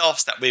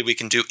ourselves. That way we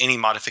can do any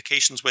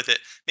modifications with it,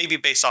 maybe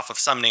based off of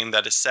some name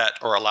that is set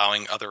or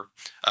allowing other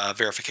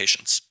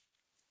verifications.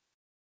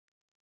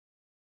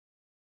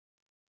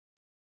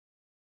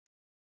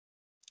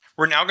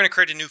 We're now going to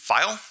create a new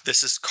file.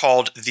 This is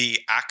called the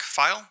ACK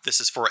file.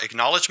 This is for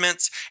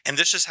acknowledgements, and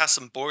this just has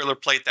some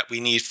boilerplate that we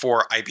need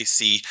for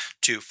IBC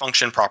to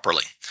function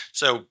properly.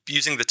 So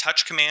using the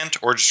touch command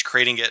or just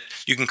creating it,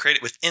 you can create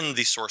it within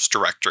the source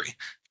directory.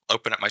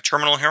 Open up my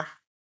terminal here.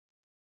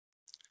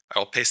 I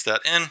will paste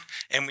that in,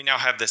 and we now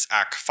have this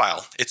ACK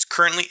file. It's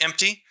currently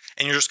empty,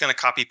 and you're just going to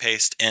copy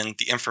paste in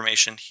the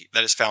information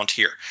that is found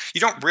here.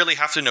 You don't really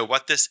have to know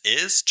what this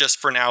is, just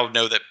for now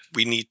know that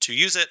we need to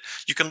use it.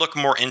 You can look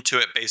more into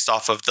it based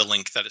off of the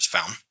link that is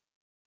found.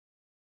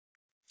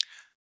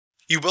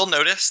 You will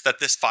notice that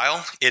this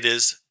file, it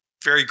is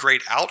very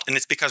grayed out, and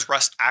it's because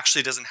Rust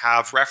actually doesn't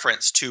have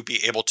reference to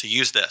be able to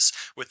use this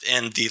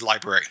within the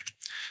library.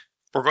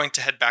 We're going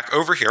to head back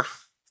over here,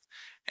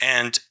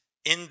 and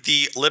in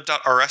the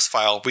lib.rs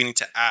file, we need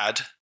to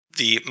add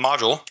the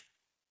module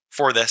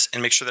for this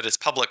and make sure that it's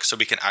public so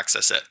we can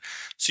access it.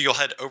 So you'll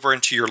head over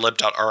into your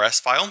lib.rs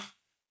file,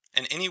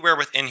 and anywhere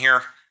within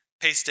here,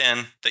 paste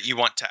in that you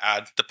want to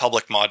add the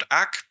public mod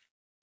ACK.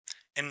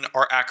 And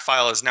our ACK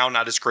file is now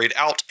not as grayed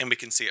out, and we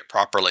can see it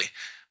properly.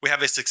 We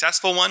have a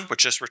successful one,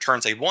 which just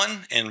returns a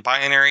 1 in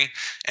binary,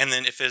 and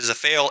then if it is a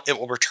fail, it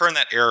will return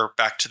that error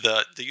back to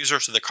the user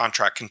so the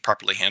contract can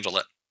properly handle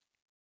it.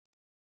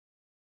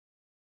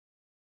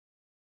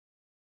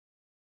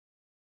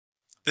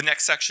 The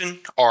next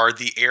section are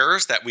the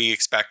errors that we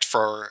expect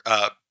for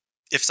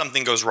if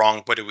something goes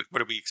wrong, what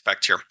do we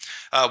expect here?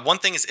 One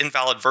thing is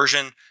invalid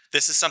version.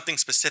 This is something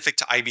specific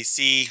to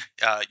IBC.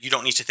 You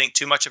don't need to think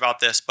too much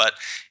about this, but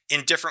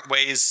in different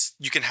ways,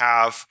 you can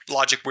have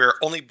logic where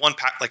only one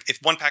like if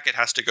one packet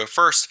has to go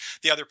first,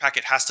 the other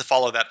packet has to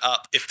follow that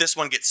up. If this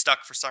one gets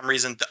stuck for some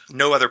reason,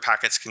 no other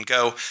packets can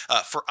go.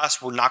 For us,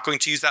 we're not going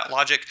to use that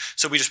logic,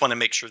 so we just want to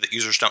make sure that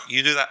users don't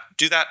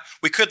do that.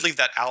 We could leave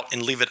that out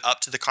and leave it up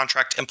to the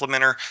contract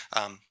implementer,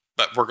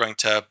 but we're going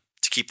to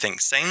keep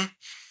things sane.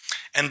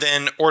 And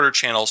then order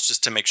channels,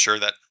 just to make sure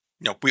that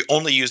we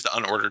only use the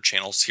unordered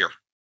channels here.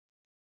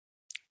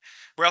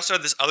 We also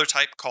have this other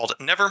type called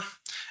never,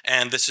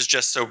 and this is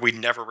just so we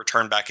never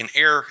return back an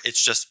error.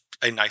 It's just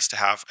a nice to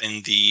have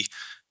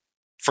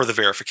for the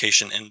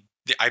verification and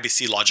the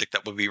IBC logic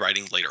that we'll be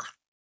writing later.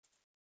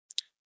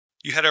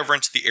 You head over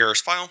into the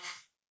errors file,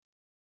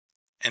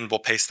 and we'll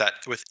paste that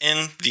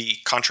within the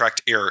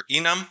contract error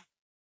enum,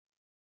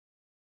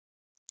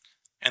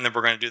 and then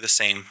we're going to do the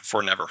same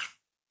for never.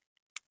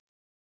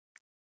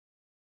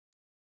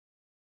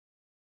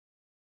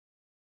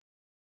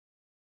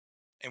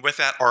 And with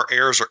that, our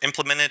errors are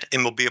implemented,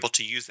 and we'll be able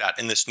to use that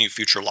in this new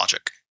future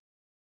logic.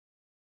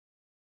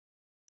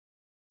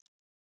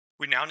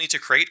 We now need to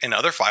create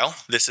another file.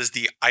 This is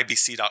the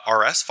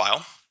ibc.rs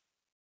file.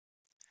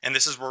 And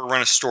this is where we're going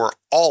to store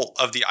all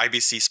of the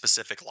IBC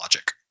specific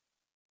logic.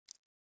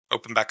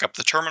 Open back up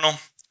the terminal,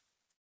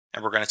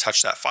 and we're going to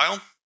touch that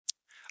file.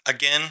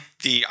 Again,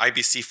 the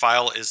IBC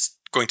file is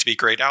going to be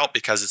grayed out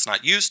because it's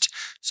not used.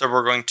 So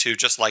we're going to,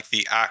 just like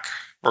the ACK,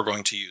 we're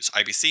going to use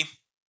IBC.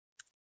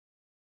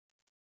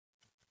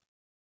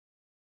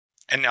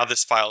 And now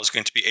this file is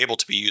going to be able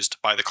to be used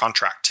by the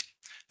contract.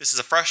 This is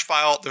a fresh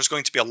file. There's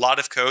going to be a lot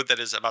of code that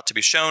is about to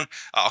be shown.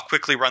 I'll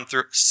quickly run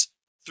through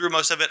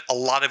most of it. A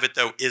lot of it,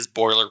 though, is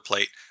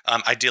boilerplate.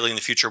 Ideally, in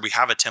the future, we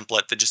have a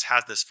template that just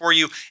has this for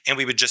you, and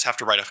we would just have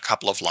to write a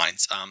couple of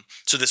lines.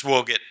 So this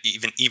will get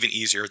even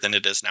easier than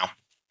it is now.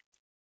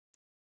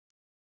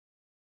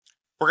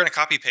 We're going to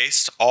copy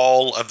paste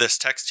all of this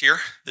text here.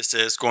 This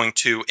is going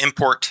to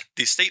import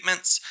these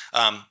statements.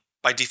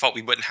 By default,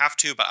 we wouldn't have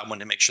to, but I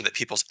wanted to make sure that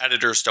people's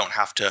editors don't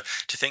have to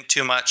think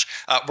too much.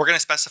 We're going to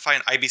specify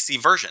an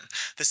IBC version.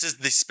 This is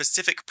the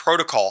specific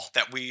protocol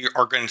that we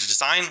are going to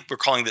design. We're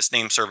calling this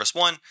name service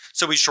 1,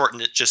 so we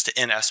shortened it just to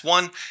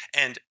NS1.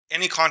 And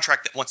any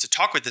contract that wants to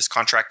talk with this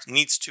contract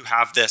needs to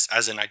have this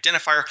as an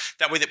identifier.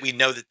 That way that we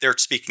know that they're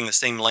speaking the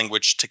same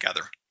language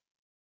together.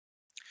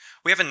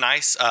 We have a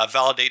nice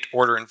validate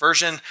order and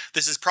version.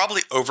 This is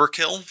probably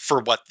overkill for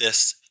what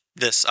this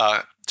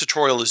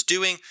tutorial is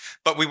doing,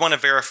 but we want to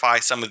verify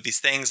some of these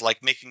things,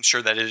 like making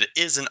sure that it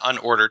is an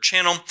unordered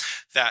channel,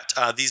 that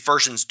these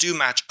versions do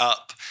match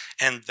up,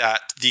 and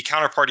that the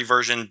counterparty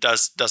version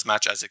does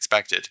match as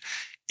expected.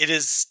 It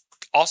is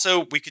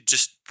also, we could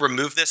just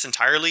remove this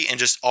entirely and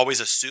just always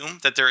assume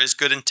that there is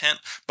good intent,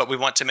 but we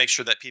want to make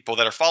sure that people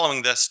that are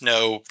following this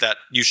know that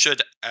you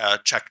should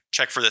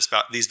check for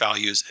these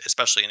values,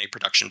 especially in a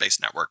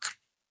production-based network.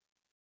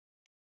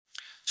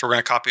 So we're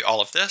going to copy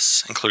all of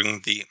this,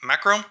 including the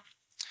macro,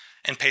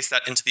 and paste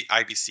that into the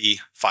IBC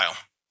file.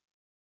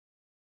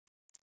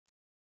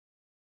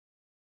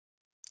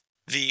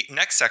 The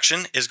next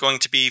section is going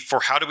to be for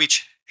how do we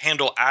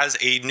handle as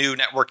a new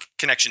network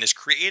connection is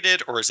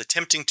created or is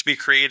attempting to be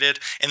created,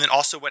 and then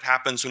also what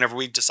happens whenever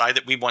we decide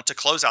that we want to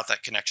close out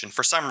that connection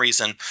for some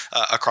reason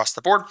across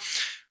the board.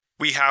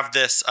 We have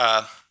this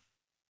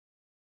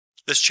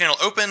channel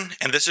open,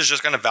 and this is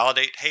just going to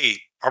validate, hey,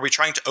 are we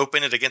trying to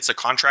open it against a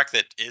contract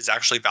that is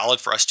actually valid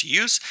for us to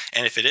use?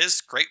 And if it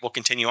is, great, we'll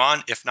continue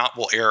on. If not,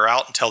 we'll error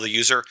out and tell the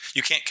user,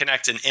 you can't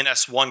connect an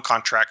NS1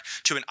 contract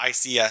to an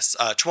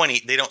ICS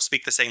 20. They don't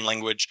speak the same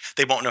language.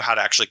 They won't know how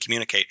to actually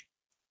communicate.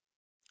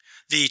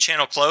 The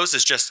channel close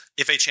is just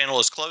if a channel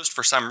is closed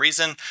for some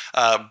reason,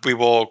 we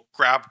will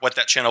grab what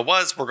that channel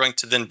was. We're going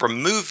to then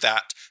remove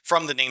that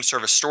from the name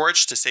service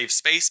storage to save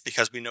space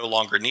because we no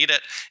longer need it.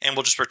 And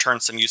we'll just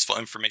return some useful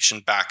information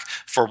back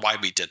for why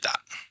we did that.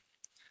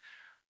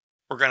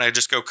 We're going to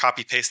just go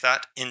copy paste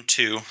that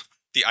into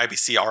the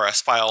IBC.rs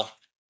file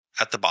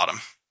at the bottom.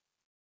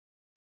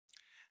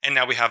 And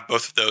now we have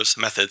both of those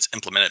methods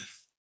implemented.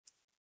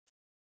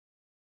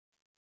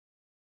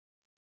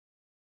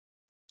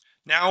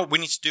 Now we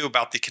need to do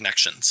about the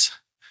connections,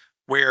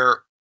 where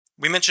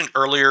we mentioned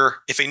earlier,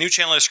 if a new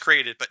channel is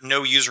created but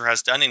no user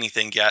has done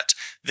anything yet,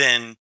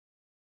 then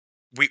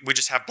we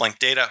just have blank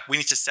data. We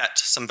need to set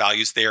some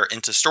values there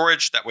into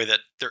storage. That way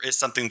that there is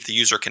something that the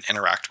user can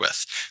interact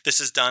with. This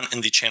is done in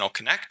the channel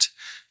connect.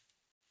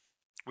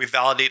 We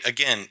validate,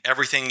 again,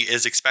 everything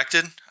is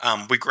expected.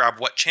 We grab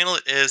what channel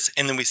it is,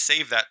 and then we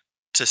save that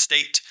to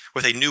state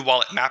with a new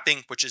wallet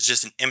mapping, which is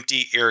just an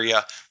empty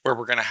area where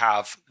we're going to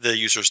have the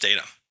user's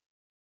data.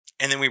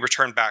 And then we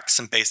return back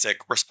some basic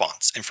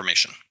response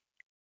information.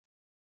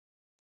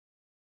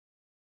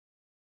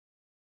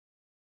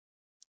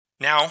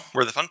 Now,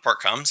 where the fun part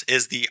comes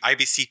is the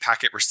IBC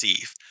packet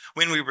receive.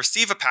 When we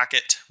receive a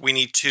packet, we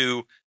need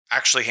to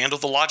actually handle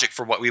the logic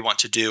for what we want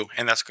to do,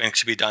 and that's going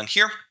to be done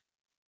here.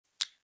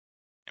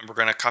 And we're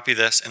going to copy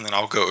this, and then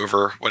I'll go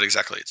over what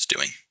exactly it's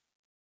doing.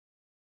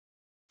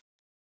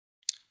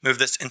 Move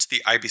this into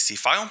the IBC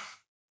file.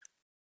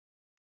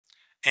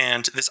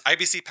 And this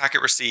IBC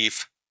packet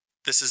receive,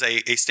 this is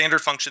a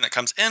standard function that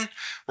comes in.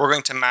 We're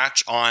going to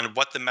match on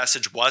what the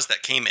message was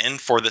that came in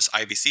for this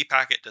IBC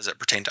packet. Does it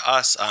pertain to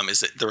us?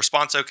 Is it the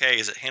response okay?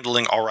 Is it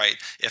handling all right?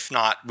 If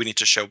not, we need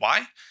to show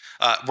why.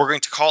 We're going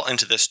to call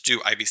into this do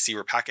IBC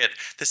repacket.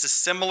 This is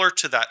similar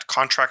to that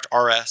contract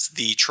RS,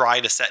 the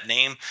try to set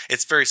name.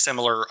 It's very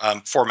similar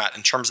format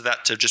in terms of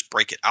that to just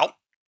break it out.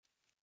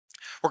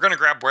 We're going to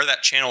grab where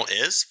that channel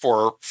is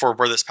for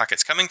where this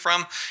packet's coming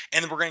from,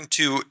 and then we're going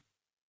to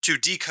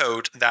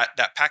decode that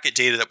packet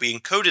data that we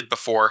encoded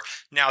before,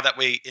 now that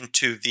way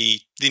into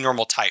the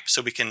normal type,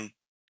 so we can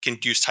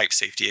use type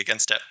safety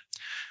against it.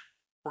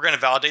 We're going to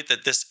validate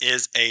that this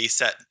is a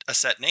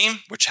set name,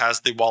 which has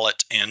the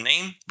wallet and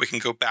name. We can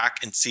go back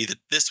and see that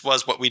this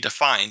was what we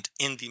defined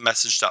in the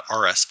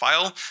message.rs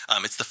file.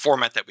 It's the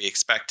format that we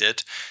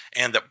expected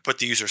and that what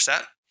the user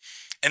set.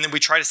 And then we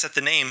try to set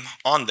the name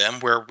on them,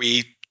 where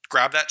we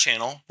grab that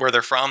channel, where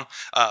they're from,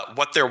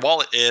 what their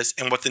wallet is,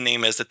 and what the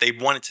name is that they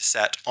wanted to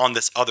set on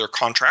this other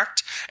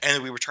contract. And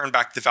then we return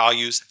back the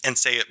values and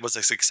say it was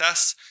a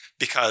success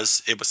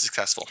because it was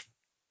successful.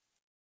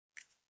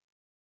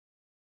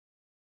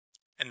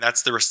 And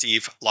that's the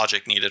receive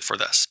logic needed for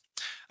this.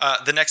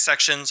 The next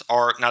sections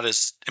are not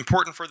as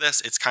important for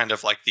this. It's kind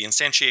of like the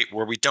instantiate,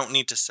 where we don't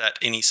need to set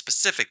any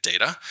specific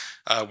data.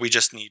 We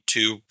just need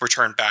to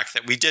return back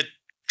that we did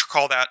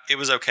call that, it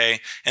was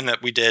okay, and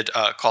that we did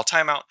call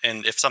timeout.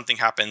 And if something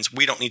happens,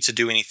 we don't need to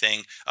do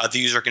anything. The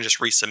user can just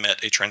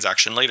resubmit a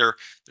transaction later.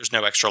 There's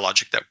no extra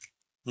logic that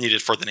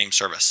needed for the name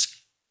service.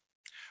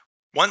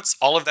 Once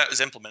all of that is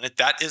implemented,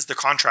 that is the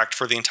contract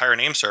for the entire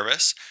name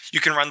service.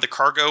 You can run the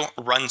cargo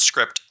run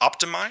script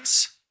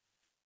optimize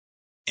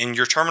in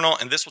your terminal,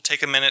 and this will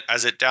take a minute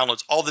as it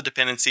downloads all the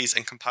dependencies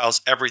and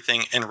compiles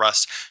everything in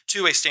Rust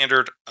to a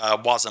standard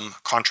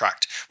WASM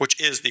contract, which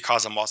is the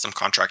CosmWasm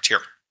contract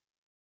here.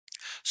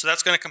 So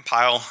that's going to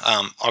compile.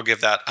 I'll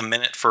give that a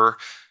minute for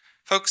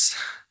folks.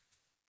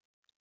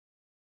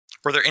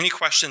 Were there any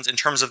questions in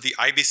terms of the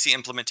IBC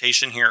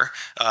implementation here,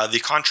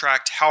 the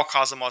contract, how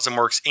CosmWasm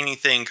works,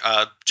 anything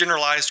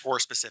generalized or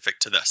specific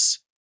to this?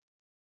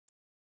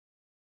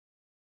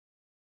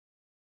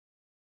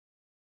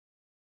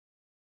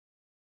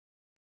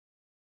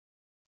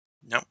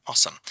 No,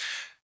 awesome.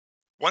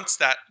 Once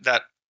that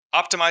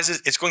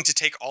optimizes, it's going to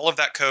take all of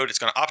that code, it's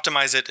going to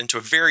optimize it into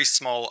a very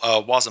small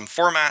WASM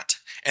format,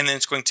 and then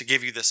it's going to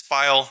give you this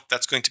file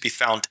that's going to be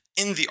found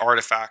in the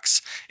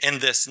artifacts in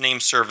this name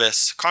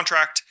service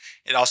contract.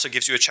 It also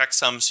gives you a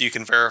checksum so you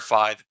can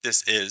verify that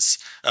this is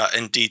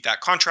indeed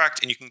that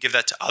contract, and you can give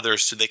that to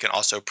others so they can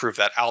also prove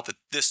that out, that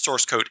this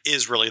source code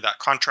is really that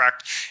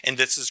contract. And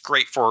this is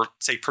great for,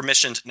 say,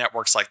 permissioned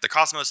networks like the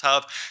Cosmos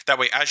Hub. That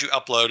way, as you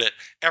upload it,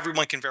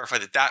 everyone can verify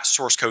that that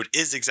source code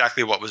is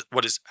exactly what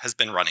has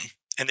been running,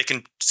 and they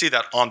can see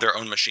that on their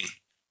own machine.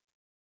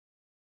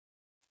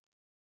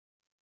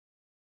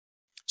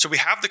 So we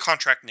have the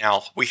contract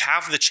now, we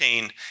have the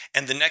chain,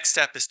 and the next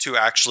step is to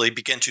actually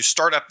begin to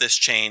start up this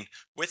chain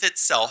with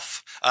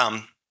itself.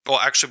 Well,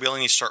 actually, we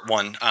only need to start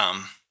one.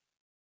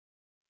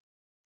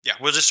 Yeah,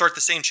 we'll just start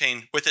the same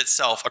chain with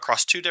itself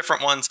across two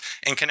different ones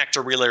and connect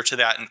a relayer to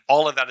that, and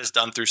all of that is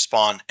done through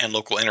Spawn and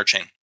local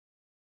interchain.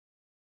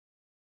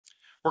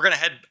 We're going to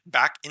head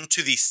back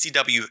into the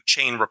CW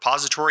chain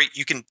repository.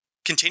 You can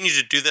continue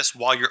to do this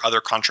while your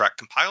other contract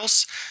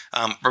compiles,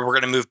 but we're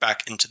going to move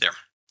back into there.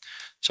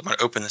 So I'm going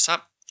to open this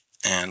up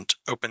and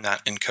open that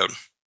in code.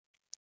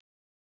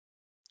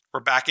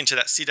 We're back into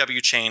that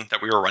CW chain that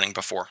we were running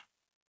before.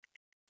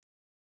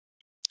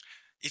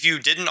 If you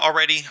didn't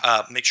already,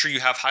 make sure you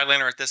have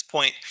Highliner at this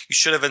point. You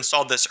should have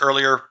installed this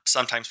earlier.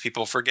 Sometimes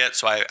people forget,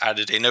 so I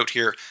added a note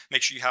here.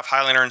 Make sure you have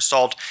Highliner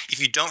installed. If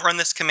you don't run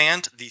this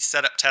command, the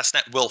setup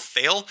testnet will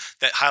fail.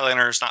 That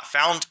Highliner is not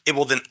found. It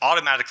will then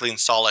automatically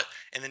install it,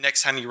 and the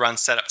next time you run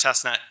setup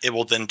testnet, it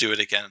will then do it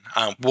again.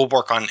 We'll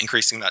work on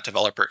increasing that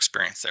developer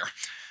experience there.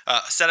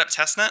 Setup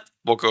testnet,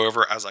 we'll go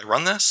over as I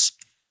run this.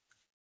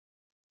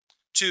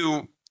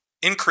 To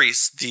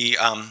increase the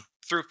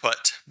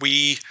throughput,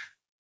 we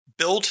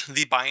build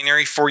the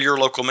binary for your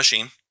local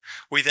machine.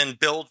 We then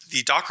build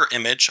the Docker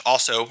image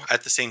also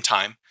at the same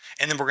time,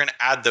 and then we're going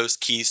to add those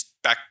keys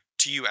back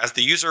to you as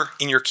the user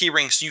in your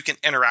keyring, so you can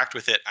interact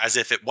with it as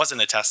if it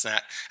wasn't a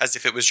testnet, as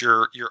if it was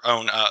your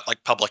own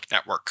like public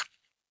network.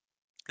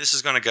 This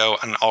is going to go,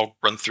 and I'll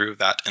run through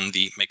that in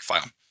the make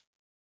file.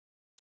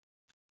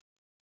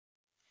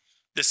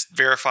 This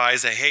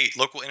verifies that, hey,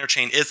 local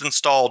interchain is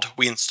installed.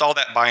 We install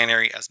that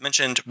binary as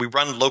mentioned. We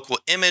run local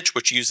image,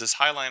 which uses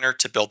Highliner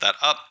to build that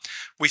up.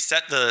 We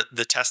set the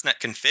testnet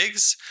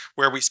configs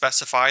where we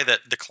specify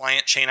that the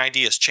client chain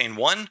ID is chain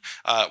 1.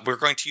 We're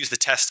going to use the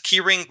test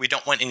keyring. We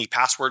don't want any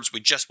passwords. We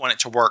just want it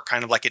to work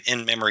kind of like an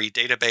in-memory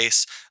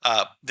database.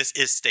 This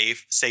is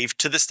saved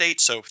to the state,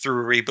 so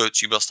through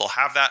reboots, you will still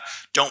have that.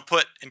 Don't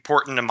put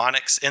important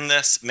mnemonics in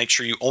this. Make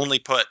sure you only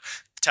put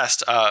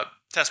test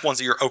ones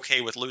that you're okay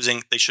with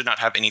losing. They should not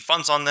have any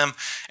funds on them.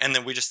 And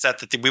then we just set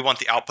that we want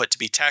the output to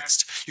be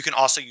text. You can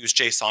also use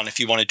JSON if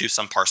you want to do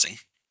some parsing.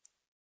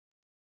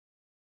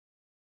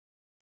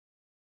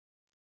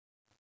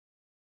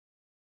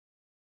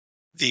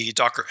 The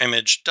Docker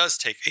image does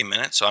take a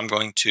minute, so I'm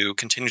going to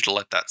continue to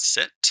let that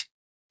sit.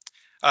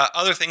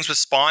 Other things with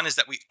Spawn is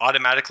that we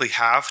automatically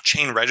have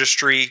chain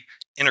registry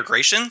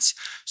integrations.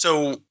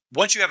 So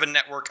once you have a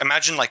network,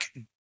 imagine like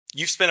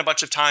you've spent a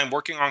bunch of time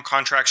working on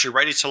contracts, you're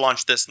ready to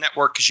launch this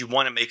network because you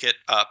want to make it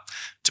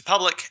to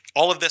public.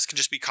 All of this can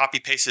just be copy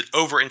pasted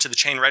over into the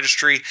chain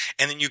registry,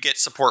 and then you get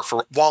support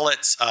for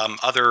wallets,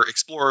 other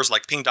explorers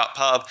like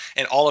ping.pub,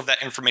 and all of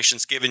that information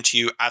is given to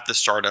you at the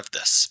start of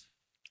this.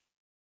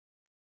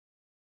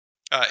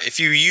 If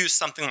you use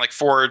something like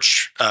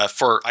Forge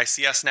for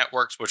ICS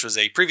networks, which was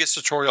a previous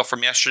tutorial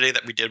from yesterday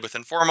that we did with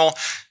Informal,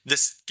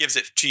 this gives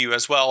it to you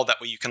as well.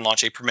 That way you can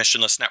launch a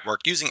permissionless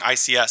network using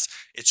ICS.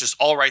 It's just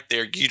all right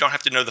there. You don't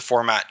have to know the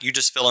format. You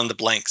just fill in the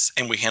blanks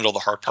and we handle the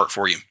hard part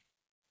for you.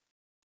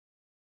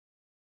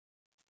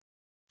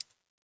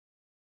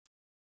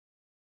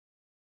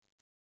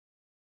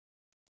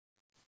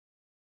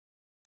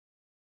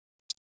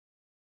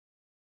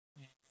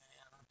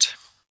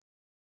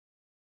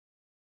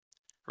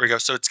 Here we go.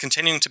 So it's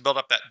continuing to build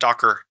up that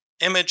Docker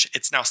image.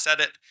 It's now set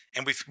it.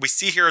 And we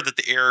see here that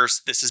the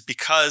errors, this is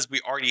because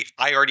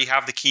I already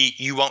have the key.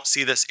 You won't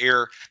see this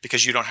error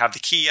because you don't have the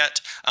key yet.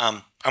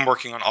 I'm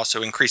working on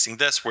also increasing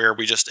this where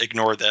we just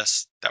ignore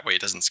this. That way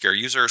it doesn't scare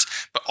users.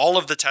 But all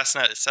of the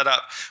testnet is set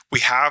up. We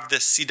have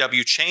this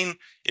CW chain.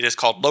 It is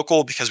called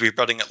local because we're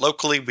building it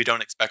locally. We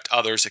don't expect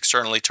others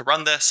externally to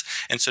run this.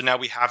 And so now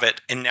we have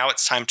it. And now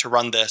it's time to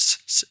run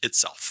this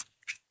itself.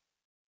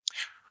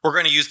 We're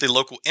going to use the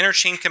local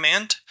interchain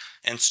command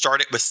and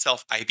start it with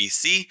self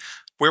IBC.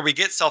 Where we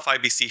get self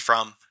IBC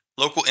from,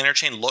 local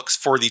interchain looks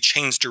for the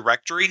chains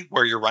directory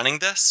where you're running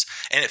this,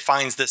 and it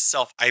finds this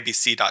self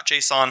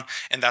IBC.json,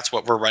 and that's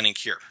what we're running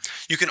here.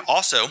 You can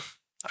also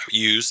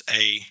use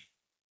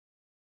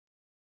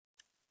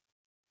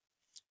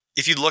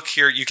if you look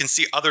here, you can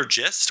see other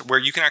gist where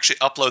you can actually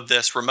upload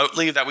this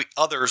remotely. That way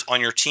others on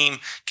your team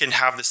can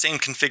have the same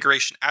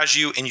configuration as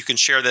you, and you can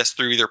share this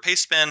through either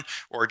Pastebin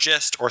or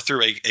gist or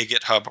through a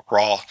GitHub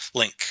raw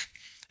link.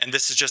 And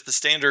this is just the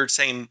standard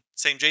same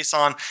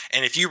JSON.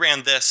 And if you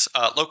ran this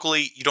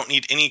locally, you don't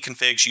need any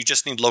configs. You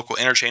just need local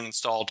interchain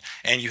installed.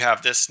 And you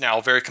have this now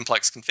very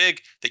complex config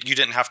that you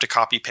didn't have to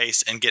copy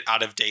paste and get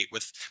out of date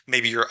with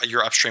maybe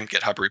your upstream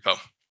GitHub repo.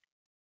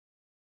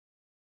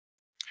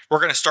 We're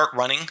going to start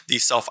running the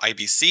self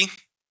IBC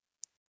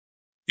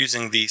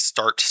using the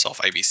start self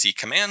IBC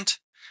command.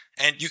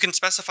 And you can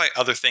specify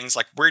other things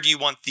like where do you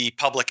want the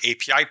public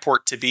API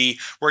port to be?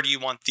 Where do you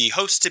want the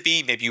host to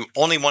be? Maybe you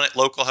only want it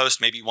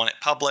localhost, maybe you want it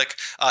public.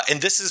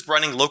 And this is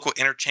running local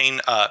interchain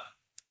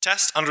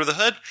test under the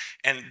hood.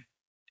 And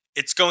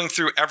it's going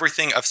through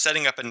everything of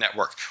setting up a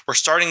network. We're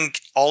starting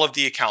all of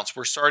the accounts.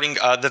 We're starting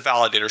the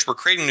validators. We're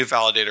creating new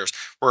validators.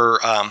 We're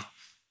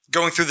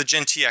going through the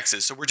Gen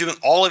TXs. So we're doing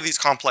all of these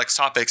complex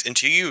topics, and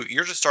to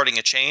you're just starting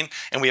a chain,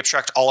 and we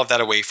abstract all of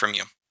that away from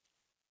you.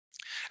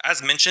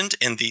 As mentioned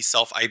in the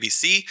self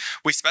IBC,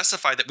 we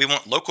specify that we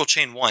want local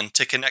chain 1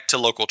 to connect to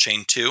local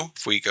chain 2.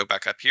 If we go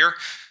back up here,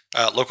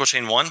 local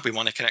chain 1, we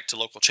want to connect to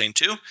local chain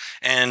 2.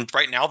 And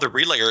right now the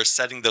relayer is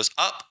setting those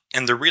up,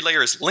 and the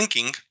relayer is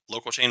linking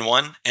local chain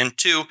 1 and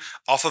 2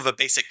 off of a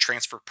basic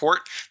transfer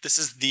port. This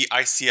is the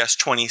ICS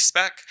 20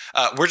 spec.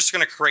 We're just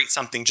going to create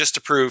something just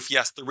to prove,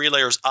 yes, the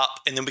relayer is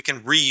up, and then we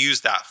can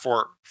reuse that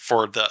for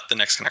the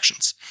next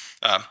connections.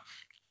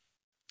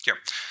 Here.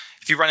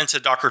 If you run into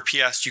Docker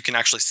PS, you can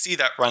actually see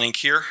that running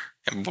here,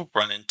 and we'll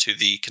run into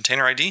the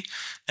container ID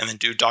and then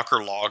do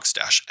docker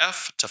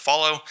logs-f to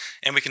follow.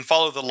 And we can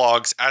follow the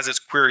logs as it's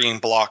querying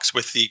blocks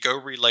with the Go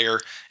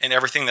relayer and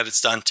everything that it's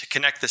done to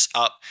connect this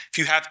up. If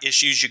you have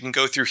issues, you can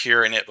go through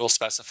here and it will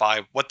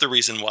specify what the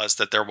reason was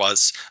that there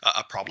was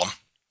a problem.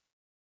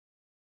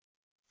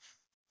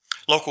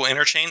 Local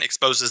interchain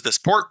exposes this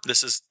port.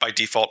 This is by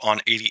default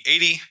on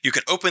 8080. You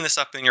can open this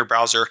up in your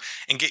browser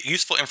and get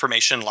useful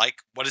information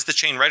like what is the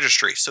chain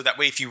registry. So that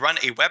way, if you run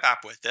a web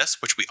app with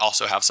this, which we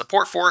also have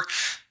support for,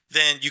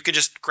 then you could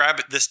just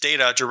grab this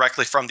data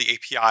directly from the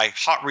API,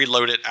 hot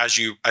reload it as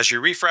you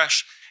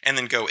refresh, and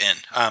then go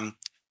in.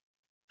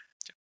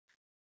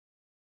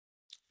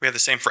 We have the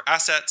same for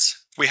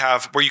assets. We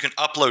have where you can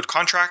upload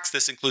contracts.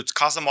 This includes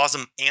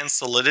CosmWasm and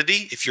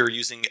Solidity if you're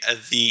using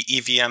the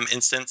EVM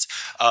instance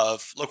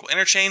of local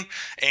interchain,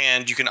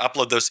 and you can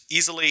upload those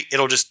easily.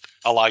 It'll just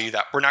allow you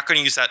that. We're not going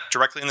to use that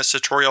directly in this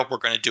tutorial. We're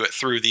going to do it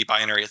through the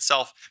binary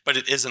itself, but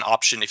it is an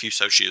option if you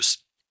so choose.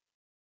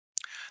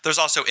 There's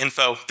also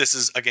info. This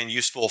is, again,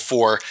 useful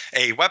for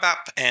a web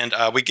app, and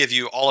we give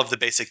you all of the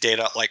basic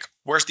data, like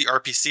where's the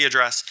RPC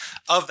address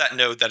of that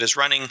node that is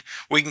running.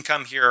 We can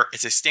come here.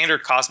 It's a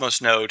standard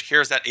Cosmos node.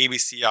 Here's that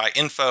ABCI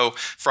info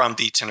from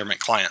the Tendermint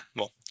client.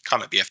 Well,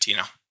 Comet BFT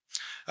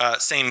now.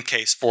 Same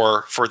case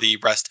for the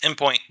REST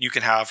endpoint. You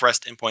can have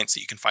REST endpoints that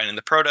you can find in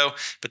the proto,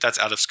 but that's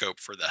out of scope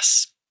for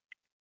this.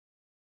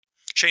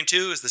 Chain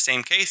 2 is the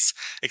same case,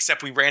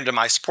 except we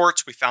randomized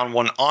ports. We found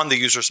one on the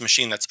user's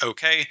machine that's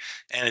okay,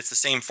 and it's the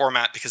same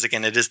format because,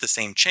 again, it is the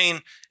same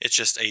chain. It's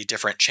just a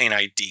different chain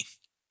ID.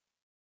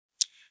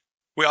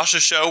 We also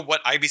show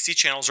what IBC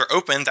channels are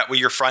open. That way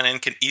your front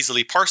end can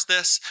easily parse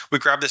this. We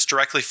grab this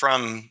directly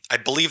from, I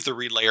believe, the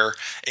read layer,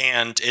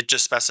 and it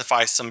just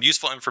specifies some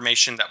useful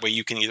information. That way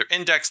you can either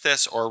index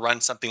this or run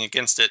something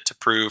against it to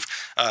prove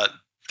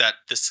that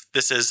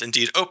this is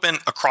indeed open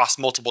across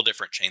multiple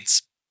different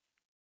chains.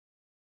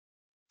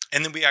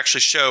 And then we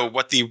actually show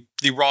what the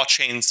raw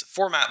chains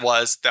format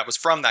was that was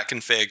from that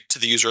config to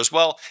the user as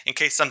well. In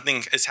case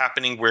something is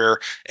happening where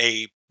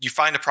you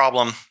find a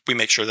problem, we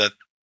make sure that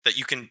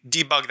you can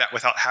debug that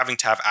without having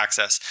to have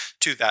access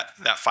to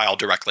that file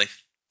directly.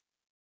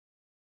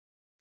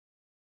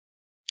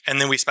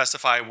 And then we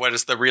specify what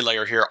is the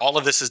relayer here. All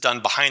of this is done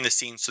behind the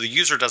scenes, so the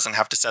user doesn't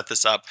have to set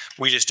this up.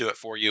 We just do it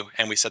for you,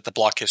 and we set the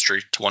block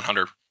history to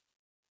 100.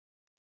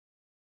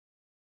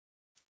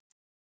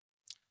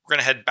 We're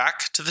going to head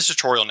back to the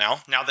tutorial now.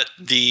 Now that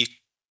the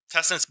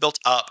testnet's built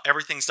up,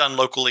 everything's done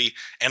locally,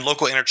 and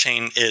local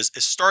interchain is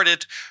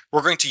started,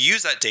 we're going to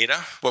use that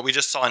data, what we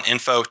just saw in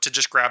info, to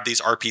just grab these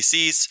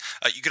RPCs.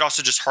 You could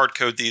also just hard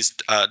code these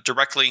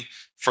directly.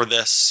 For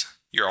this,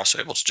 you're also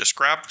able to just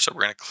grab. So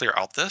we're going to clear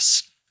out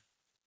this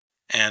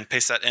and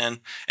paste that in.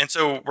 And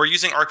so we're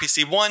using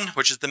RPC1,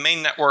 which is the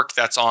main network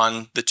that's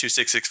on the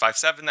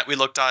 26657 that we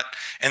looked at,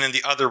 and then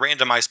the other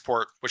randomized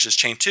port, which is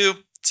chain 2.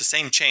 It's the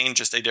same chain,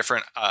 just a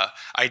different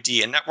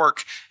ID and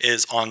network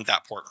is on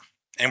that port.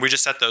 And we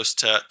just set those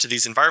to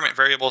these environment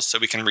variables so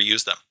we can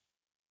reuse them.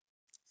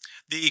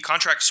 The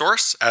contract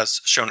source,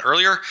 as shown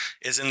earlier,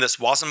 is in this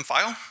WASM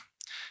file.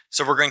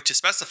 So we're going to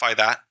specify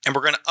that, and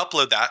we're going to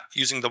upload that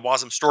using the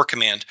WASM store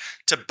command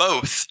to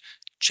both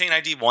chain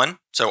ID 1,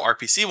 so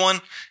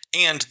RPC1,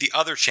 and the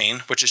other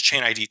chain, which is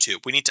chain ID 2.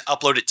 We need to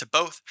upload it to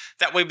both.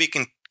 That way we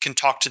can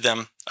talk to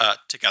them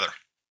together.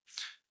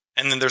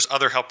 And then there's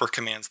other helper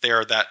commands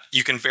there that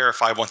you can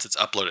verify once it's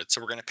uploaded.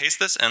 So we're going to paste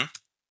this in.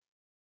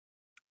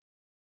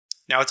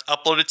 Now it's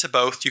uploaded to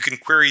both. You can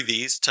query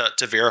these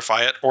to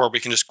verify it, or we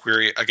can just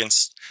query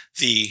against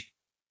the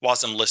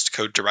WASM list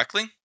code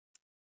directly.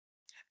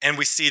 And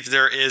we see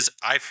that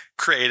I've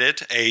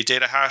created a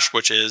data hash,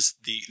 which is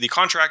the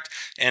contract,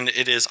 and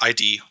it is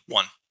ID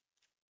 1.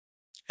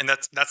 And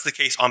that's the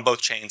case on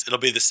both chains. It'll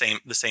be the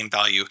same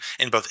value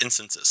in both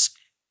instances.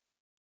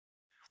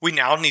 We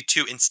now need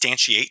to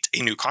instantiate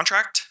a new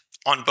contract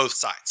on both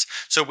sides.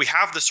 So we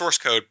have the source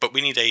code, but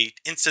we need an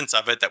instance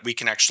of it that we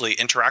can actually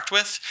interact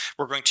with.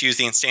 We're going to use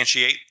the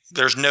instantiate.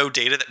 There's no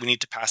data that we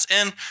need to pass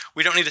in.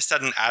 We don't need to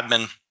set an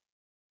admin.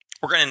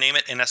 We're going to name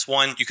it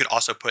NS1. You could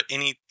also put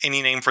any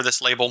name for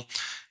this label,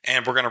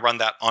 and we're going to run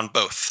that on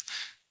both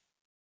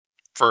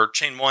for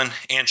chain 1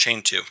 and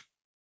chain 2.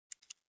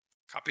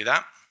 Copy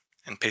that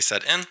and paste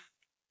that in.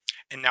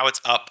 And now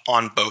it's up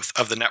on both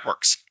of the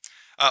networks.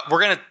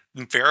 We're going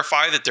to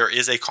verify that there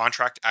is a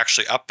contract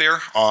actually up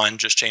there on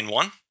just chain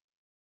 1.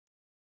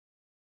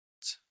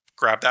 Let's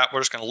grab that. We're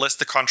just going to list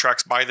the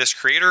contracts by this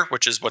creator,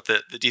 which is what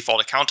the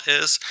default account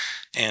is.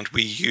 And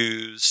we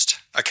used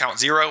account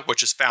 0,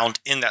 which is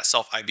found in that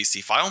self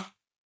IBC file.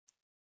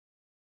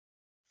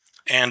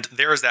 And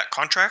there is that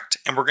contract.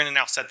 And we're going to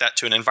now set that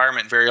to an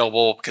environment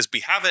variable because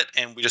we have it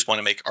and we just want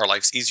to make our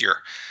lives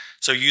easier.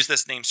 So use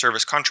this name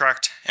service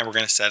contract, and we're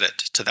going to set it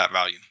to that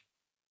value.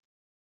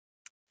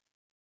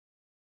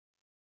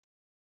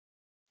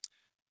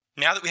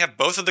 Now that we have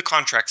both of the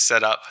contracts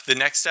set up, the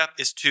next step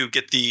is to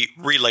get the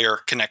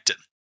relayer connected.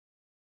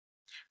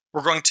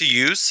 We're going to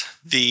use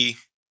the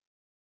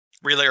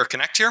relayer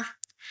connect here,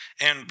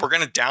 and we're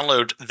going to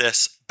download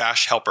this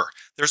bash helper.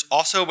 There's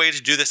also a way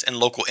to do this in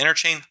local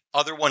interchain.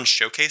 Other ones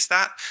showcase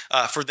that.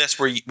 For this,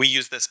 we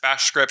use this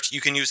bash script. You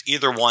can use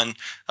either one.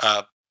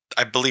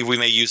 I believe we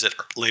may use it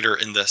later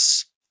in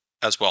this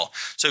as well.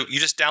 So you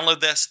just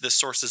download this. This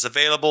source is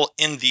available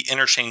in the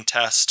Interchain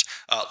test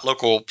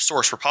local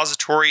source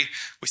repository.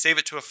 We save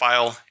it to a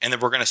file, and then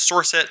we're going to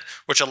source it,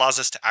 which allows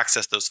us to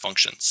access those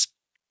functions.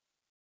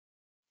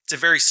 It's a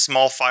very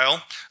small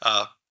file.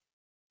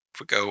 If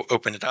we go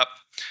open it up,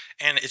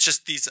 and it's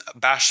just these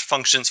bash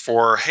functions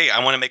for, hey,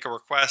 I want to make a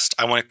request,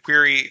 I want to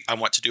query, I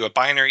want to do a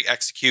binary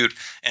execute,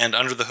 and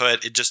under the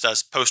hood, it just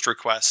does post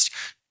request,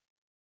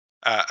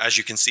 as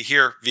you can see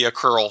here, via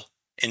curl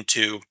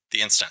into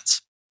the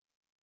instance.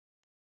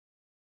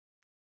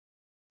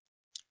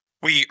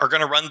 We are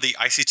going to run the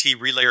ICT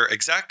relayer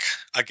exec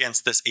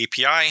against this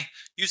API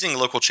using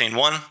local chain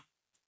 1.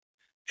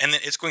 And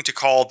then it's going to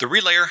call the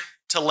relayer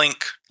to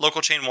link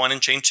local chain 1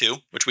 and chain 2,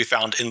 which we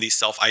found in the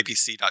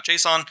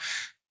self-ibc.json,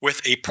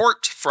 with a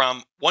port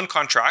from one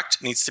contract.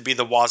 It needs to be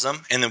the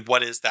WASM, and then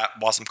what is that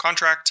WASM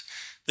contract?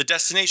 The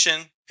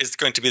destination is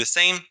going to be the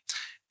same.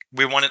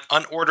 We want it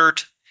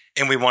unordered,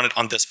 and we want it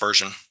on this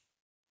version.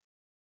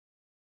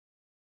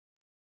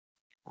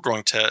 We're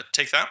going to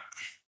take that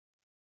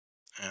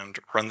and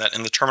run that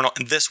in the terminal,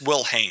 and this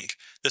will hang.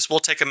 This will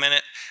take a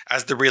minute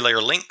as the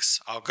relayer links.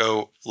 I'll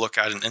go look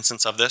at an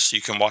instance of this so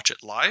you can watch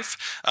it live.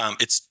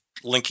 It's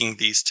linking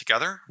these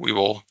together. We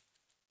will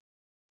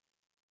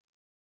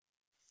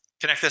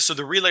connect this. So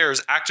the relayer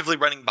is actively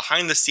running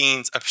behind the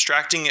scenes,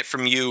 abstracting it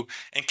from you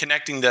and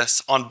connecting this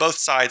on both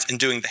sides and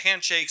doing the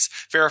handshakes,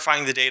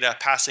 verifying the data,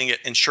 passing it,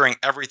 ensuring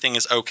everything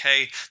is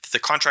okay, that the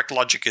contract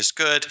logic is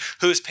good,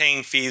 who is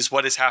paying fees,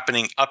 what is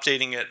happening,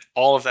 updating it,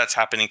 all of that's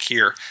happening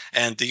here.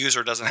 And the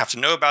user doesn't have to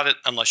know about it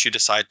unless you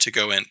decide to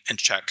go in and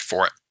check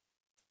for it.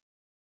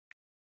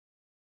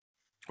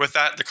 With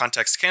that, the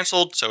context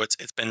canceled, so it's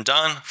been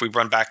done. If we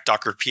run back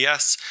Docker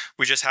PS,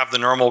 we just have the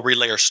normal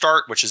relayer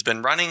start, which has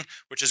been running,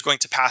 which is going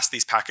to pass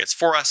these packets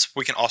for us.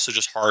 We can also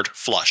just hard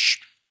flush.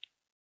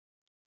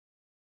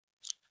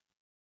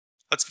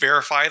 Let's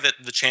verify that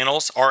the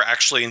channels are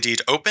actually indeed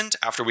opened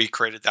after we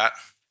created that.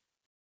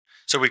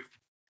 So we,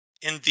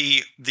 in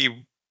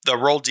the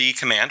role D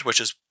command, which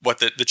is what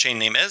the chain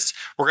name is,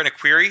 we're going to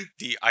query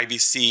the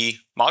IBC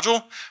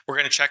module. We're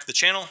going to check the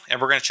channel,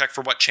 and we're going to check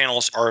for what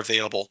channels are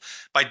available.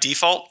 By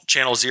default,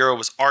 channel 0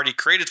 was already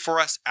created for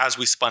us as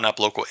we spun up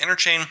local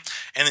interchain.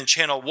 And then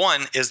channel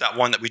 1 is that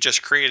one that we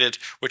just created,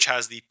 which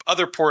has the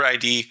other port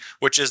ID,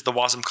 which is the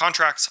WASM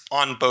contracts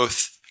on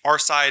both our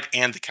side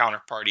and the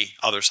counterparty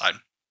other side.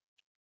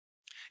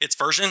 Its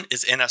version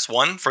is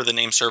NS1 for the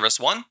name service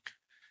 1.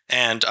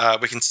 And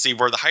we can see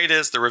where the height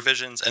is, the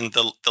revisions, and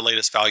the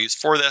latest values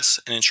for this,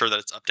 and ensure that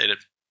it's updated.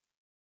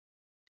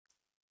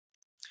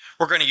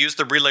 We're going to use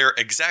the relayer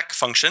exec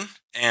function,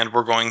 and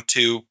we're going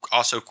to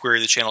also query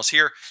the channels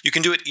here. You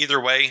can do it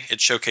either way.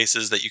 It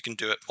showcases that you can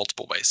do it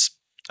multiple ways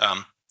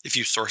if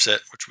you source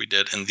it, which we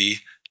did in the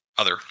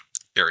other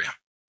area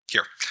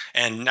here.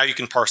 And now you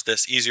can parse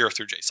this easier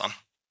through JSON.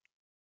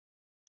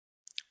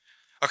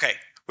 Okay.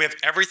 We have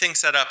everything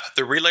set up,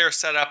 the relayer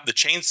set up, the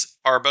chains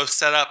are both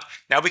set up.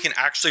 Now we can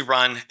actually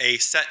run a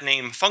set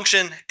name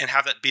function and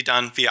have that be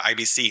done via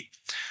IBC.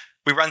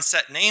 We run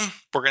set name,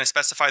 we're going to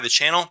specify the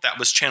channel, that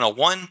was channel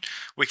 1.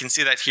 We can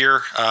see that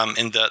here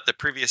in the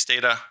previous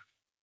data,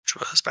 which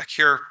was back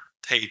here.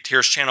 Hey,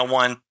 here's channel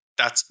 1,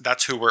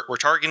 that's who we're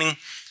targeting.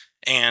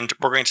 And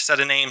we're going to set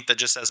a name that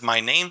just says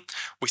my name.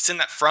 We send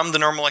that from the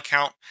normal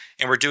account,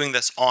 and we're doing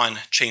this on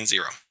chain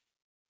 0.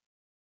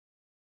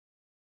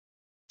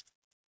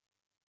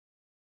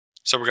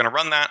 So we're going to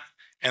run that,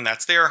 and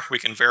that's there. We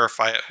can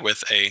verify it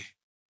with a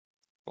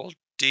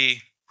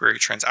D query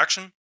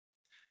transaction.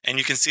 And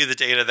you can see the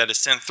data that is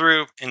sent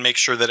through and make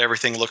sure that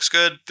everything looks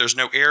good. There's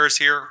no errors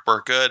here.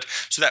 We're good.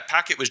 So that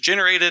packet was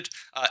generated,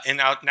 and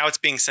now it's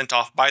being sent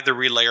off by the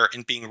relayer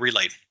and being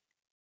relayed.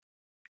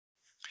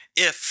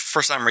 If,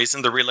 for some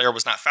reason, the relayer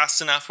was not fast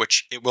enough,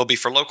 which it will be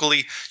for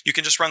locally, you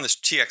can just run this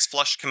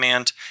txflush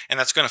command, and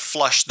that's going to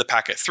flush the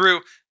packet through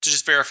to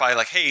just verify,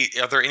 like, hey,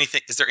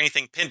 is there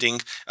anything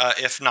pending?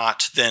 If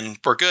not, then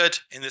we're good.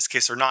 In this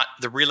case, or not.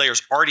 The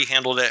relayer's already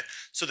handled it,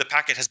 so the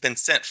packet has been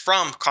sent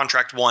from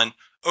contract 1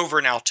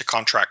 over now to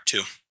contract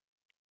 2.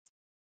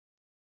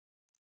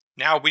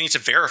 Now we need to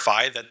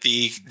verify that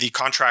the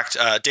contract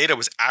data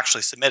was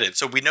actually submitted.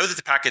 So we know that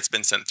the packet's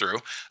been sent through.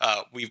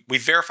 We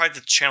verified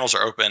that the channels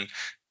are open.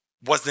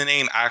 Was the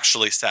name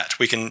actually set?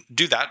 We can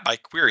do that by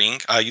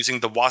querying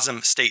using the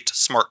wasm state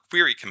smart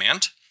query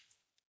command.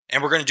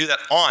 And we're going to do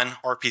that on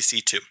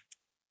RPC2. Let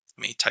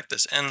me type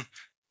this in.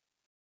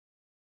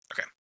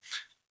 Okay.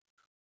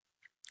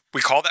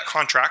 We call that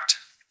contract.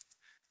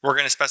 We're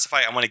going to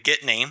specify, I want to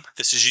get name.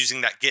 This is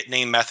using that get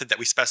name method that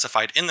we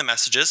specified in the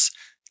messages.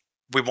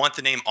 We want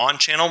the name on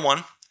channel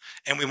 1,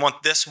 and we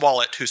want this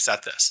wallet who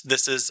set this.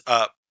 This is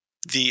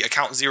the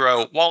account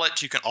 0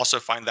 wallet. You can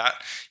also find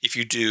that if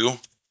you do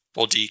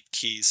D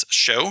keys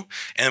show,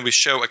 and then we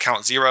show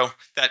account 0.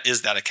 That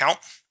is that account.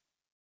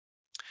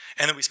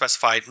 And then we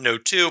specified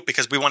node 2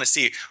 because we want to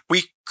see,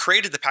 we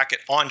created the packet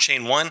on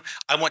chain 1.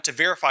 I want to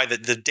verify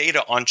that the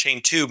data on chain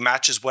 2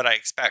 matches what I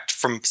expect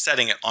from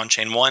setting it on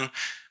chain 1.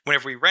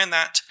 Whenever we ran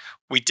that,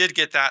 we did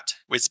get that.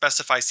 It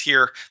specifies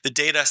here, the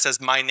data says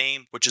my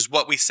name, which is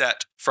what we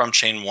set from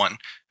chain 1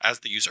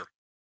 as the user.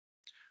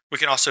 We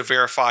can also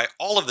verify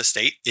all of the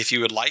state if you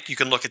would like. You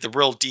can look at the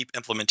real deep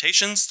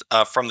implementations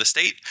from the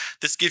state.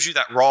 This gives you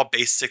that raw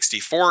base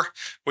 64,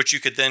 which you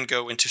could then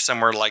go into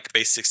somewhere like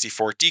base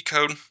 64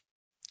 decode.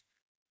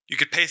 You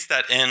could paste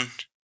that in,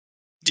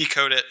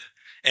 decode it,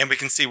 and we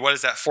can see what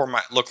does that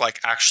format look like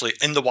actually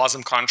in the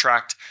WASM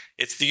contract.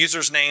 It's the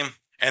user's name,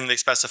 and they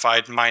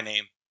specified my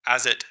name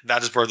as it.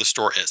 That is where the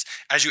store is.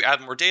 As you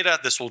add more data,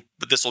 this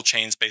will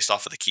change based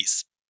off of the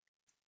keys.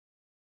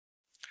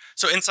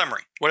 So in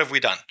summary, what have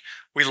we done?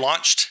 We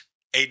launched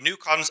a new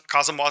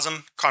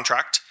CosmWasm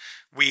contract.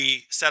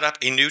 We set up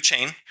a new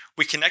chain.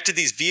 We connected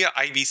these via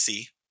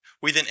IBC.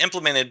 We then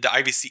implemented the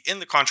IBC in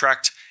the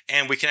contract,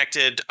 and we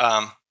connected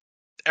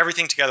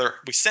everything together.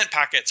 We sent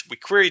packets, we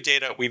queried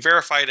data, we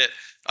verified it,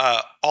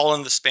 all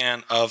in the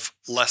span of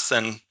less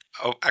than,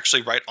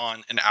 actually right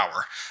on an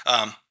hour.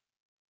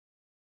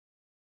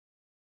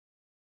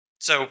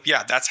 So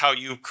yeah, that's how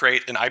you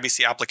create an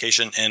IBC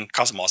application in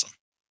CosmWasm.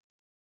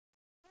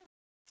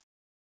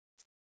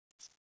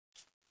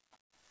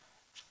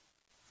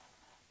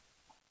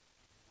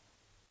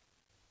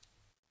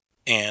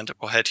 And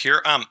we'll head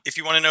here. If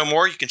you want to know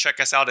more, you can check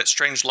us out at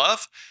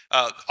Strangelove,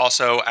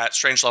 also at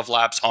Strangelove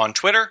Labs on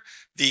Twitter.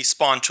 The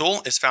Spawn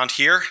tool is found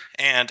here,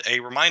 and a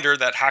reminder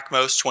that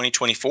HackMost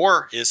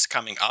 2024 is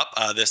coming up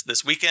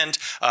this weekend.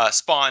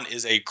 Spawn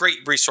is a great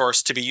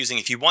resource to be using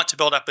if you want to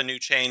build up a new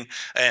chain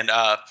and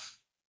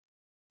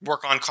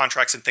work on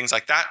contracts and things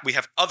like that. We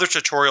have other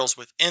tutorials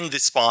within the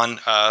Spawn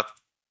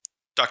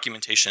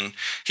documentation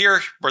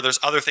here, where there's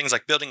other things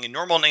like building a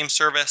normal name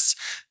service,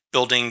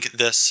 building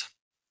this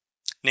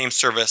name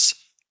service,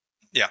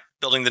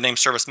 building the name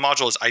service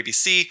module is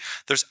IBC.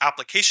 There's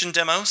application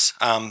demos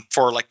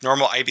for like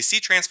normal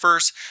IBC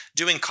transfers,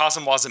 doing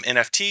CosmWasm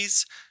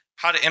NFTs,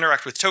 how to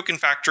interact with Token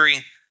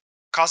Factory,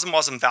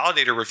 CosmWasm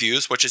validator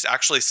reviews, which is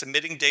actually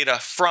submitting data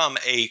from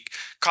a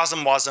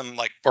CosmWasm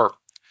or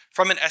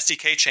from an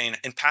SDK chain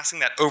and passing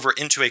that over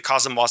into a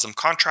CosmWasm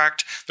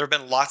contract. There have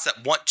been lots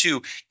that want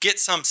to get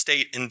some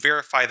state and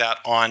verify that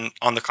on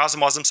the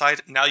CosmWasm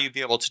side. Now you'll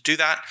be able to do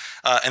that.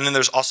 And then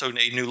there's also a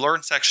new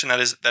learn section that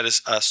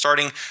is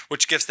starting,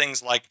 which gives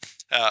things like,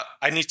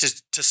 I need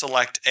to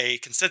select a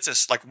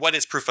consensus, like what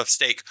is proof of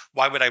stake?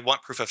 Why would I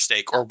want proof of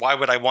stake? Or why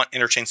would I want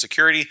interchain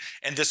security?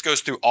 And this goes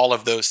through all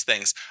of those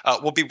things.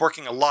 We'll be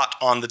working a lot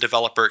on the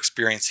developer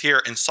experience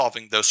here and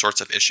solving those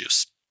sorts of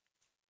issues.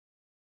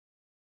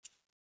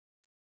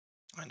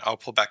 And I'll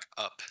pull back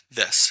up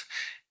this.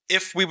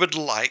 If we would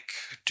like,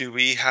 do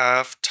we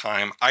have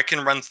time? I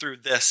can run through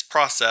this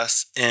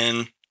process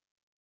in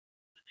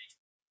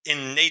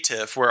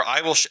native, where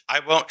I will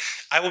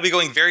be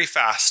going very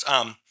fast,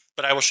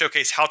 but I will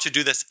showcase how to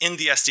do this in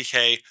the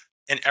SDK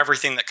and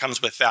everything that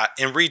comes with that,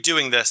 and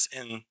redoing this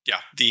in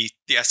the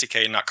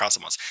SDK and not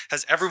CosmWasm.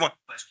 Has everyone?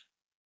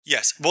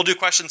 Yes, we'll do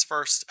questions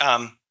first.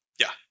 And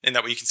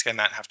that way you can scan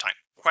that and have time.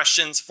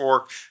 Questions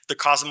for the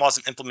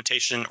CosmWasm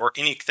implementation or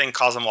anything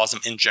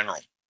CosmWasm in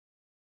general?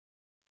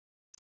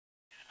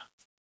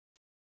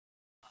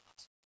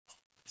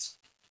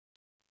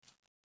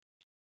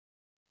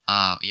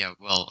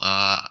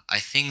 I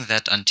think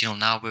that until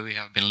now we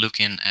have been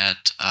looking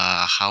at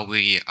how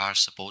we are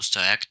supposed to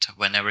act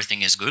when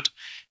everything is good,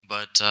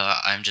 but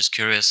I'm just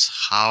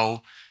curious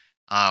how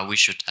we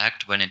should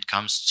act when it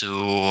comes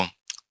to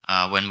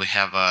when we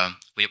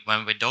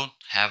don't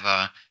have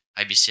a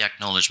IBC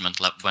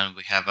acknowledgement, when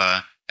we have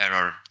a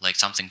error, like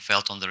something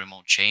failed on the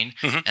remote chain.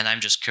 And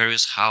I'm just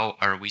curious, how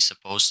are we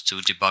supposed to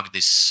debug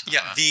this?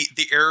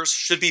 The errors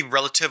should be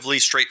relatively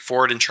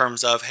straightforward in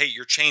terms of, hey,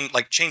 your chain,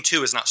 like chain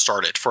 2 is not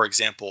started, for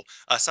example,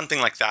 something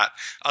like that.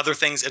 Other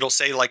things, it'll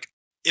say like,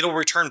 it'll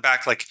return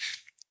back like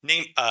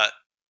name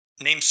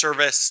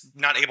service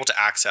not able to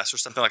access or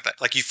something like that.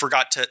 Like you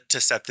forgot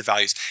to set the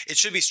values. It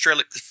should be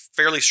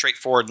fairly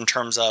straightforward in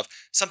terms of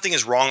something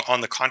is wrong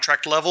on the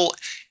contract level.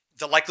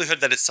 The likelihood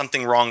that it's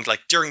something wrong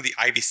like during the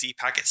IBC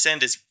packet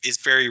send is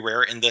very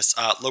rare in this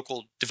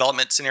local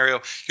development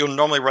scenario. You'll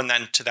normally run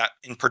that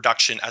in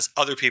production as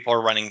other people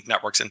are running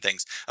networks and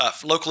things.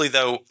 Locally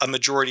though, a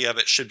majority of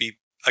it should be,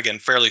 again,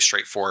 fairly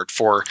straightforward.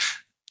 For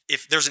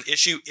if there's an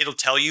issue, it'll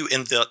tell you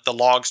in the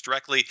logs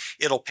directly.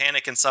 It'll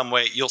panic in some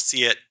way. You'll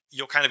see it.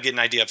 You'll kind of get an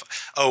idea of,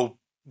 oh,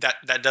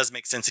 that does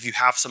make sense if you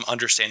have some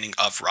understanding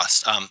of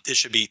Rust. It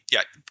should be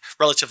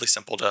relatively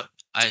simple to.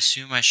 I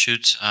assume I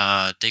should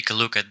take a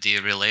look at the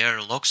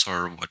relayer logs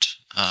or what?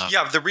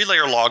 The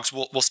relayer logs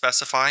will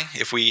specify.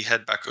 If we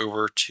head back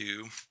over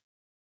to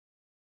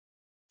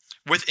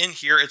within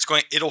here,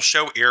 it'll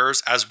show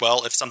errors as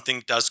well. If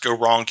something does go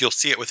wrong, you'll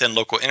see it within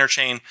local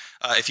interchain.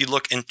 If you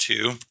look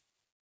into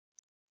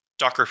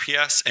Docker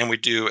PS and we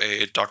do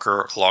a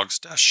Docker logs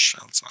dash,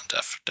 it's not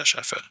def dash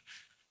f it.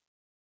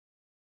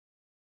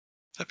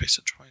 That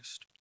basic choice.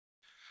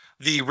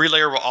 The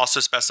relayer will also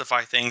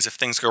specify things if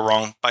things go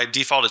wrong. By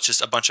default, it's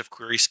just a bunch of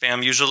query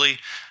spam usually.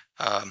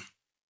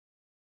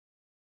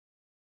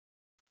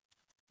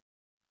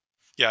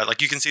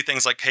 Like you can see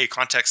things like, hey,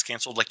 context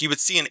canceled. Like you would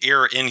see an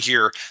error in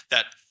here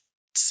that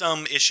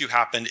some issue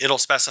happened. It'll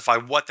specify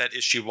what that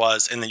issue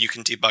was, and then you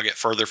can debug it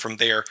further from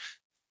there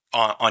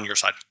on your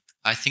side.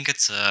 I think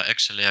it's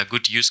actually a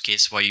good use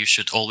case why you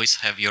should always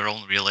have your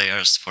own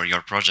relayers for your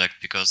project,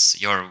 because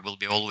it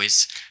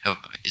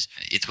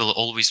will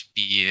always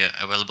be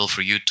available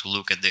for you to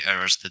look at the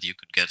errors that you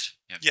could get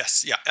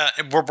Yes, yeah.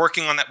 And we're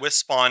working on that with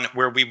Spawn,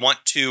 where we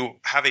want to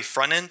have a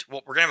front end.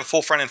 Well, we're going to have a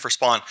full front end for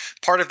Spawn.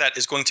 Part of that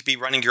is going to be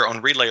running your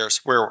own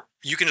relayers, where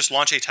you can just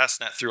launch a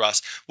testnet through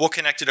us. We'll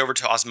connect it over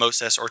to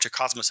Osmosis or to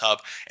Cosmos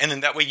Hub, and then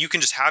that way you can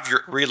just have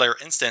your relayer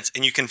instance,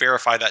 and you can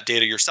verify that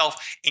data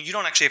yourself, and you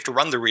don't actually have to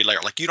run the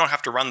relayer. Like, you don't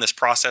have to run this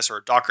process or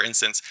a Docker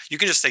instance. You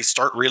can just say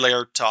start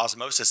relayer to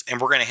Osmosis,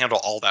 and we're going to handle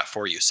all that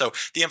for you. So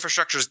the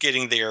infrastructure is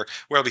getting there,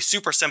 where it'll be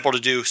super simple to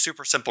do,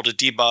 super simple to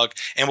debug,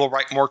 and we'll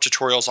write more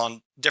tutorials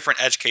on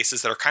different edge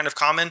cases that are kind of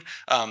common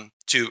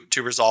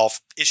to resolve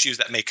issues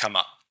that may come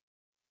up.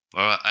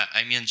 Well,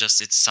 I mean,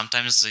 just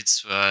sometimes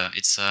it's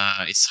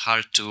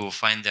hard to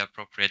find the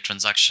appropriate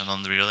transaction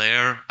on the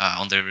relayer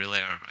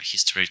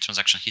history,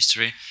 transaction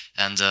history,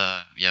 and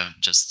yeah,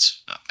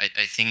 just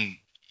I think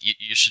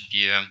you should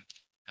be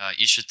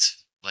you should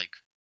you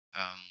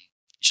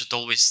should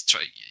always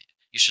try.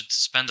 You should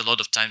spend a lot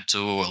of time to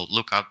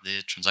look up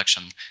the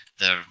transaction,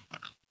 the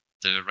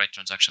right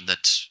transaction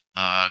that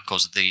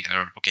caused the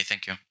error. Okay,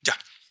 thank you. Yeah.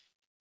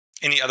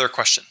 Any other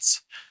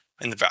questions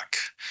in the back?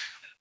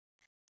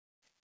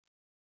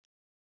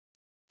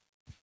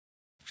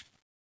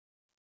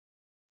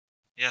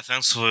 Yeah,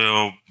 thanks for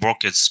your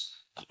work. It's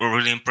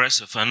really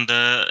impressive. And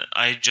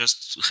I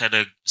just had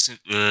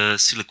a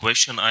silly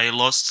question. I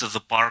lost the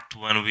part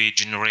when we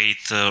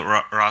generate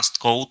Rust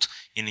code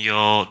in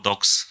your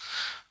docs,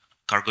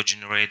 cargo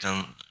generate,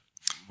 and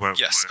where.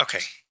 Yes. Okay.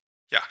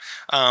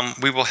 Yeah.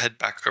 We will head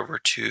back over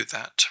to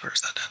that.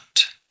 Where's that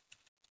at?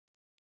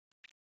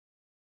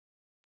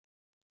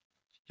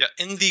 Yeah.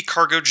 In the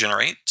cargo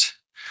generate,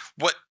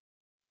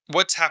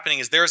 what's happening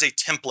is there is a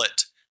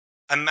template.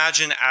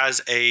 Imagine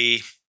as a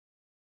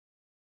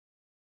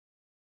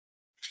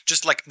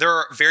just like there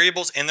are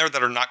variables in there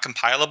that are not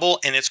compilable,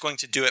 and it's going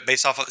to do it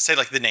based off of, say,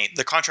 like the name,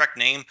 the contract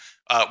name.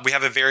 We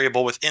have a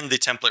variable within the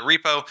template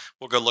repo.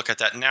 We'll go look at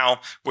that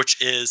now,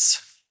 which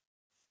is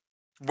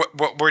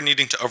what we're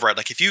needing to override.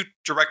 Like, if you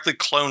directly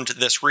cloned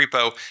this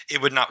repo,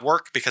 it would not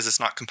work because it's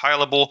not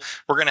compilable.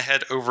 We're going to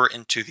head over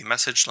into the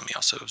message. Let me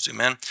also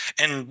zoom in.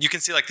 And you can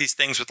see like these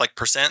things with like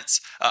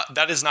percents.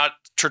 That is not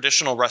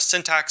traditional Rust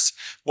syntax.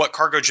 What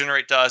cargo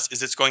generate does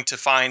is it's going to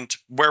find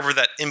wherever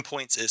that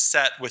endpoints is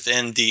set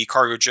within the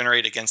cargo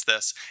generate against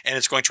this, and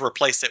it's going to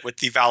replace it with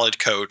the valid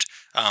code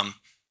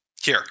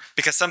here.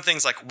 Because some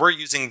things, like, we're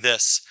using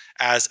this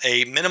as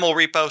a minimal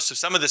repo, so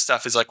some of this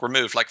stuff is like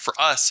removed. Like for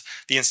us,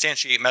 the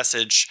instantiate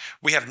message,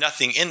 we have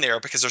nothing in there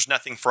because there's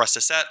nothing for us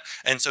to set,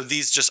 and so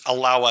these just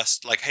allow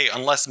us, like, hey,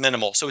 unless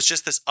minimal. So it's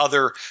just this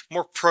other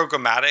more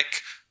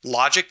programmatic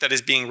logic that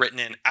is being written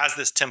in as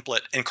this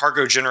template, and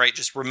cargo generate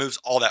just removes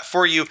all that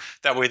for you.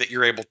 That way that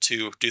you're able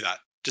to do that.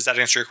 Does that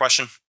answer your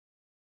question?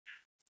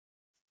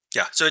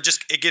 Yeah. So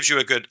it gives you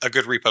a good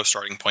repo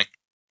starting point.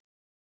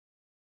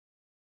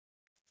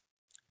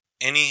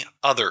 Any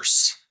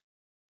others?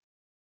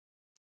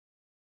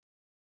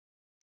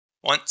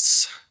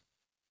 Once,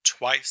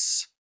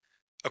 twice.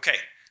 Okay,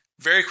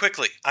 very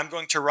quickly, I'm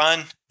going to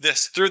run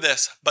this through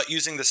this, but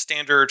using the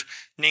standard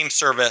name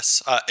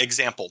service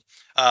example.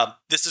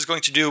 This is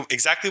going to do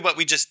exactly what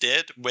we just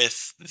did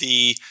with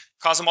the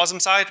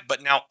CosmWasm side,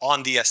 but now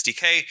on the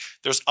SDK.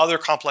 There's other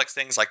complex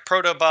things like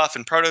protobuf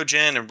and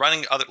protogen and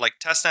running other like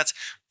testnets.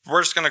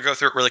 We're just going to go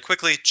through it really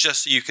quickly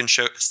just so you can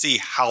see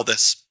how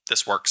this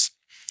works.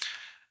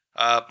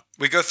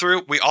 We go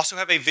through. We also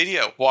have a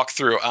video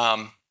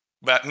walkthrough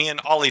that me and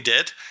Ollie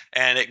did,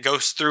 and it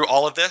goes through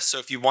all of this. So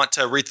if you want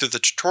to read through the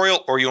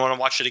tutorial or you want to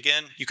watch it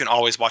again, you can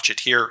always watch it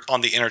here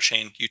on the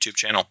Interchain YouTube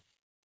channel.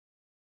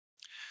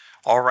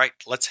 All right,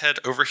 let's head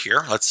over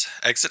here. Let's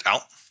exit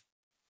out.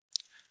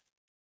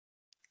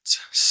 Let's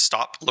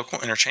stop local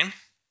Interchain.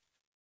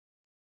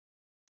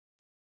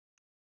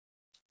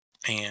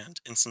 And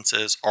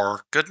instances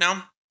are good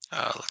now.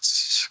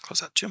 Let's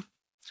close that too.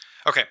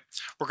 Okay,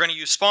 we're going to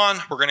use Spawn.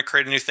 We're going to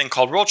create a new thing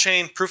called role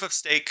chain, proof of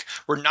stake.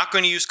 We're not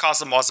going to use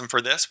CosmWasm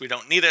for this. We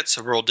don't need it,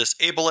 so we'll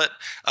disable it.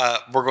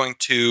 We're going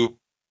to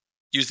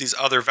use these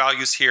other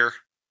values here.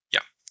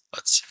 Yeah,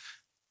 let's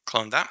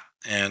clone that.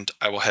 And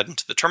I will head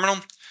into the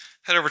terminal,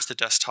 head over to the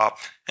desktop,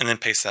 and then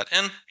paste that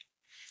in.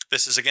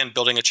 This is, again,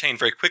 building a chain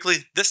very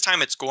quickly. This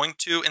time it's going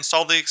to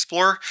install the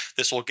Explorer.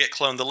 This will get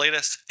cloned the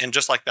latest. And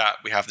just like that,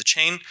 we have the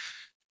chain.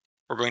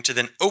 We're going to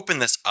then open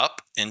this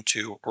up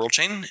into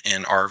WorldChain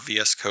in our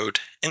VS Code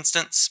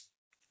instance,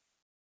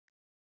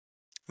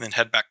 and then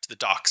head back to the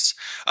docs.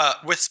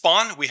 With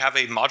Spawn, we have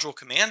a module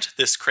command.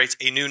 This creates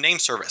a new name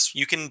service.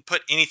 You can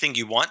put anything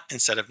you want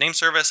instead of name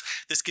service.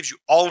 This gives you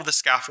all of the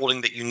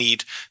scaffolding that you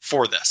need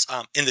for this.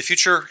 In the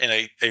future, in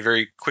a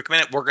very quick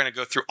minute, we're going to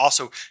go through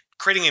also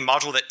creating a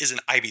module that is an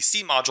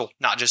IBC module,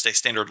 not just a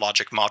standard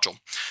logic module.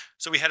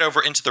 So we head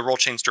over into the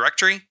WorldChains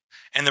directory,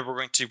 and then we're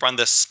going to run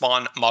this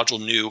spawn module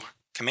new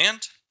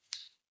command.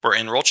 We're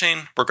in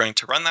WorldChain. We're going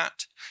to run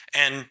that.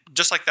 And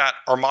just like that,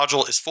 our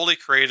module is fully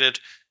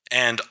created,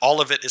 and all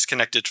of it is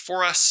connected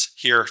for us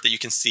here that you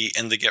can see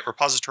in the Git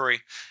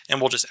repository. And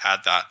we'll just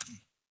add that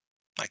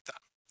like that.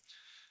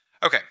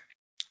 Okay,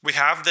 we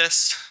have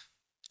this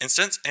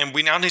instance, and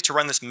we now need to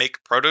run this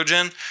make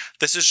protogen.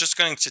 This is just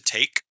going to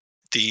take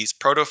these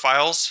proto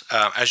files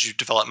as you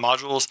develop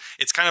modules.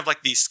 It's kind of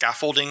like the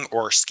scaffolding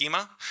or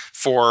schema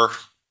for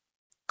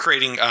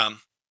creating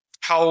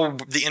how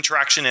the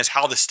interaction is,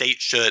 how the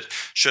state should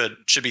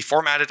be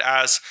formatted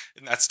as,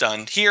 and that's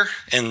done here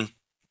in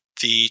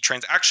the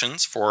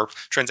transactions. For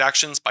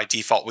transactions, by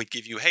default, we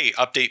give you, hey,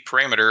 update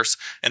parameters,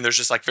 and there's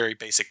just like very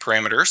basic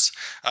parameters.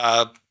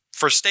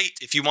 For state,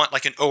 if you want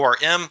like an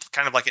ORM,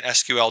 kind of like an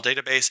SQL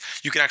database,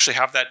 you can actually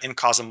have that in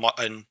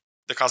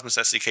the Cosmos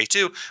SDK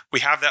too.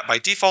 We have that by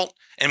default,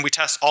 and we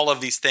test all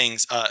of these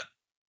things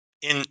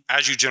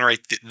as you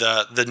generate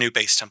the new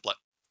base template.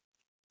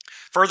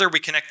 Further, we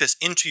connect this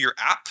into your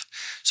app.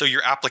 So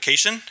your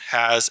application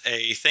has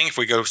a thing. If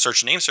we go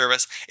search name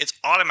service, it's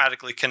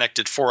automatically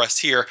connected for us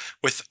here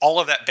with all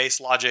of that base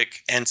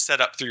logic and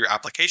set up through your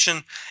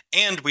application.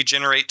 And we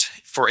generate,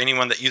 for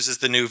anyone that uses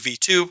the new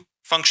V2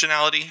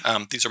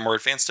 functionality, these are more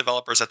advanced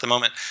developers at the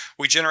moment,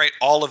 we generate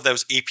all of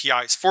those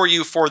APIs for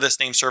you for this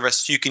name service,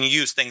 so you can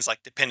use things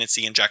like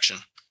dependency injection.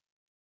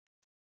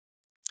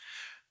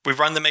 We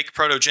run the make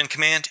proto gen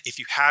command. If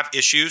you have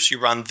issues, you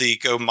run the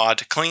go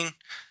mod clean.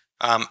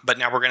 But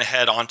now we're going to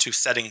head on to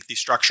setting the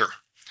structure.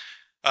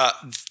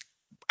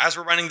 As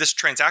we're running this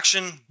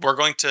transaction, we're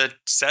going to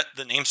set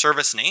the name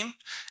service name,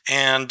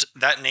 and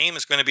that name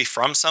is going to be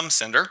from some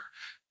sender,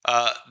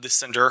 the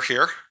sender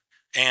here,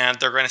 and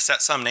they're going to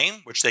set some name,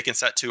 which they can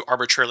set to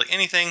arbitrarily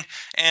anything,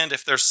 and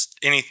if there's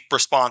any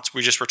response,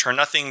 we just return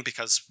nothing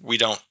because we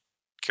don't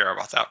care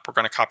about that. We're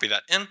going to copy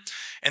that in,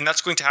 and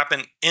that's going to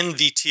happen in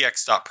the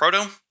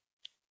tx.proto.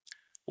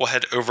 We'll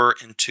head over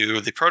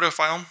into the proto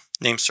file,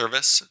 name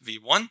service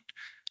v1,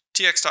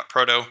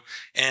 tx.proto,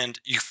 and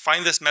you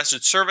find this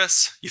message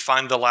service, you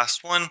find the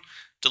last one,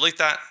 delete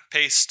that,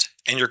 paste,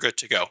 and you're good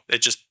to go.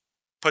 It just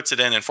puts it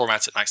in and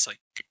formats it nicely.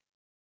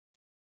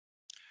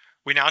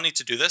 We now need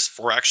to do this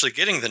for actually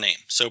getting the name.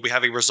 So we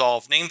have a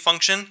resolve name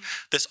function.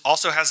 This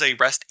also has a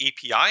REST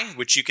API,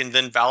 which you can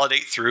then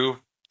validate through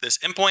this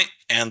endpoint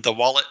and the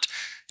wallet.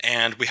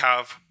 And we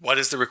have, what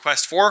is the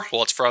request for?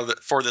 Well, it's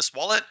for this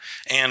wallet.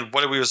 And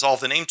what do we resolve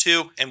the name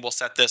to? And we'll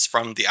set this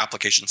from the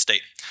application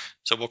state.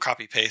 So we'll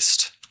copy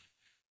paste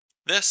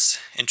this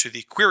into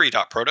the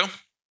query.proto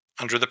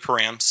under the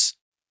params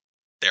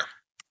there.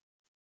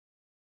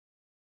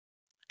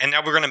 And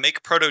now we're going to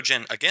make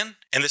protogen again.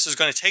 And this is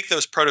going to take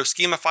those proto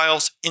schema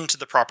files into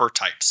the proper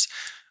types.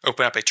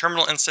 Open up a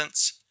terminal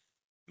instance,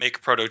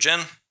 make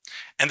protogen.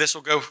 And this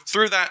will go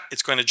through that.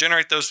 It's going to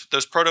generate those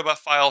protobuf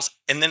files.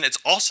 And then it's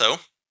also,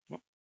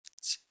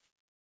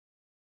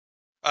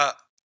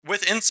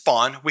 within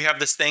Spawn, we have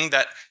this thing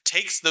that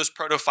takes those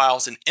proto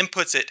files and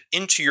inputs it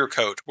into your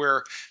code,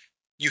 where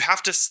you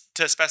have to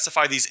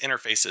specify these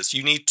interfaces.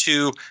 You need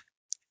to,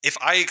 if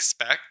I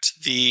expect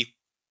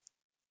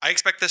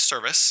this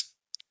service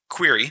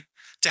query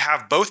to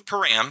have both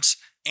params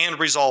and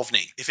resolve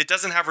name. If it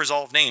doesn't have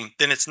resolve name,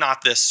 then it's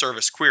not this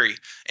service query.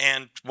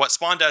 And what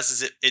Spawn does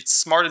is it's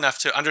smart enough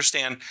to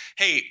understand,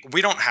 hey,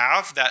 we don't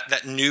have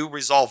that new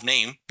resolve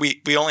name.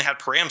 We only had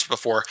params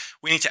before.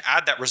 We need to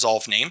add that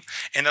resolve name.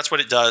 And that's what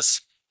it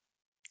does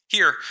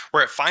here,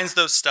 where it finds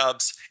those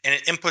stubs and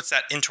it inputs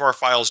that into our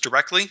files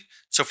directly.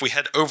 So if we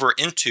head over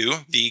into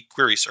the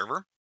query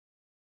server,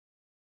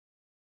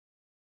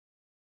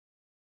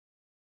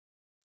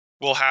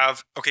 we'll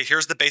have, okay,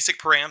 here's the basic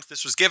params.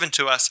 This was given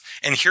to us.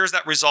 And here's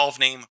that resolve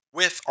name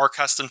with our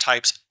custom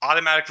types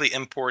automatically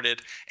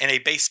imported, and a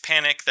base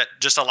panic that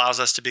just allows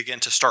us to begin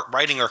to start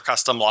writing our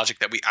custom logic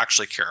that we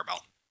actually care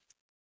about.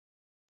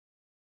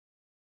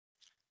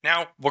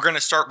 Now we're going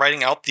to start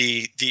writing out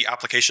the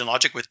application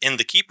logic within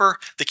the keeper.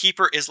 The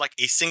keeper is like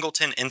a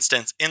singleton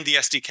instance in the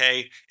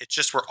SDK. It's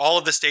just where all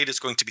of this data is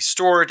going to be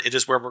stored. It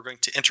is where we're going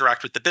to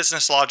interact with the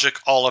business logic.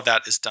 All of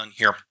that is done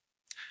here.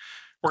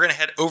 We're going to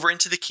head over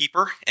into the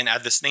keeper and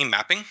add this name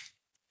mapping.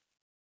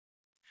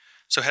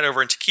 So head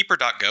over into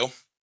keeper.go.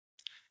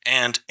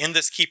 And in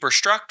this keeper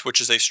struct, which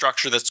is a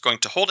structure that's going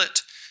to hold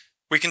it,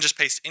 we can just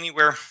paste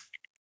anywhere.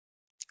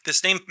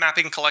 This name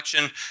mapping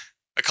collection,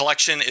 a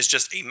collection is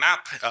just a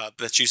map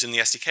that's used in the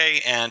SDK.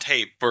 And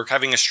hey, we're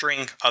having a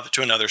string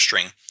to another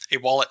string, a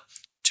wallet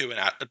to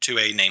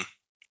a name.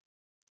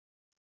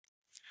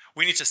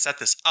 We need to set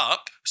this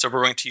up. So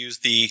we're going to use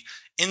the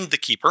in the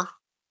keeper.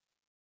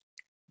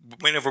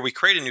 Whenever we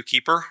create a new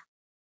keeper,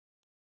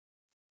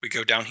 we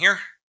go down here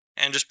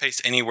and just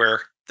paste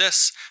anywhere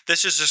this.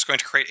 This is just going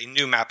to create a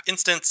new map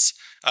instance.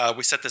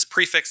 We set this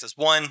prefix as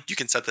 1. You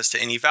can set this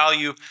to any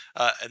value,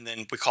 and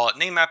then we call it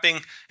name mapping,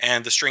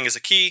 and the string is a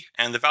key,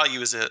 and the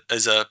value is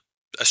a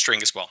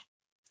string as well.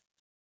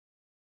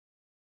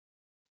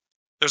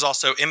 There's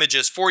also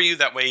images for you.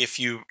 That way, if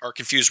you are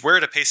confused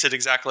where to paste it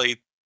exactly,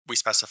 we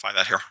specify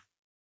that here.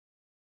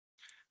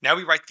 Now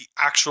we write the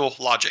actual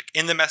logic.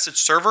 In the message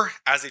server,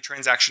 as a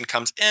transaction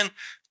comes in,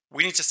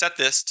 we need to set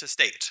this to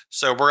state.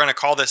 So we're going to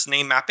call this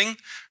name mapping.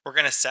 We're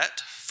going to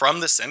set from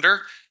the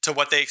sender to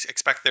what they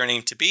expect their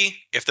name to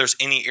be. If there's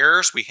any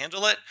errors, we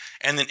handle it.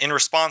 And then in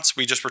response,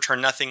 we just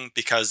return nothing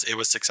because it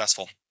was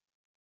successful.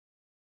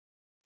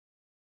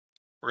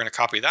 We're going to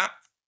copy that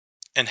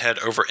and head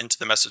over into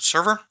the message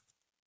server.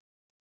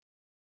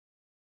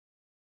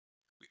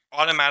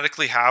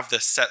 automatically have the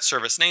set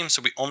service name,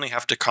 so we only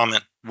have to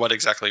comment what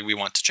exactly we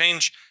want to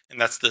change, and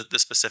that's the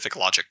specific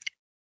logic.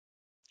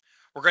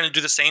 We're going to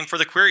do the same for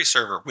the query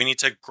server. We need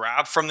to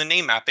grab from the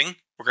name mapping.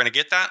 We're going to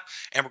get that,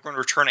 and we're going to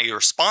return a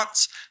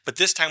response, but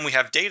this time we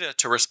have data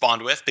to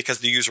respond with because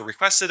the user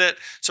requested it,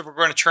 so we're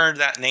going to turn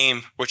that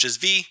name, which is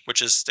v,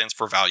 which stands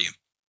for value.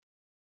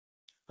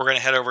 We're going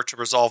to head over to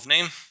resolve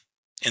name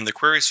in the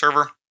query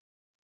server,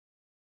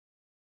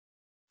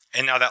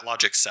 and now that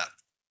logic's set.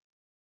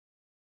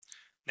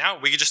 Now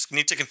we just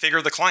need to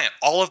configure the client.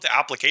 All of the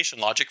application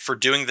logic for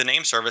doing the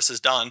name service is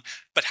done,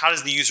 but how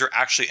does the user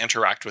actually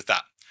interact with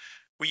that?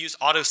 We use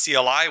auto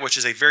CLI, which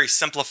is a very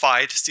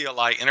simplified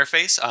CLI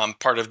interface,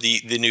 part of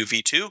the new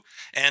v2,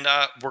 and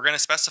we're going to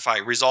specify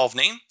resolve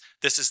name.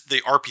 This is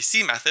the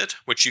RPC method,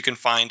 which you can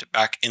find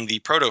back in the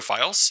proto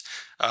files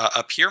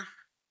up here,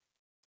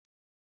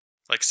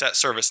 like set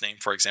service name,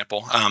 for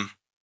example.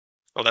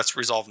 Well, that's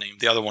resolve name.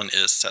 The other one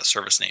is set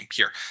service name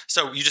here.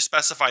 So you just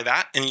specify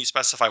that, and you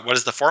specify what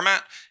is the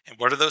format and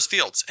what are those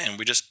fields, and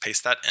we just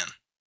paste that in.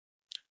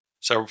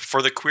 So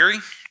for the query,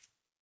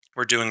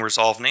 we're doing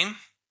resolve name.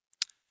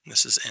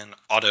 This is in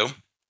auto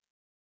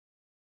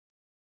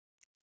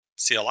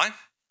CLI.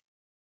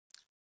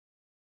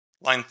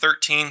 Line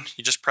 13,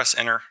 you just press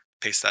enter,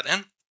 paste that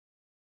in.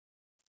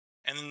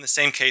 And in the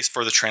same case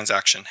for the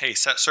transaction. Hey,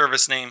 set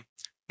service name,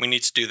 we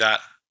need to do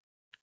that.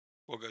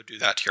 We'll go do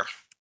that here.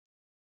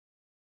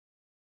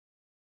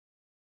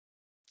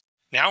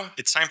 Now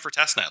it's time for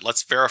testnet.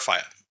 Let's verify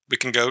it. We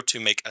can go to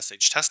make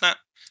sh testnet,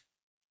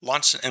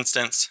 launch an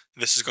instance.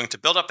 This is going to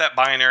build up that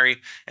binary,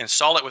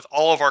 install it with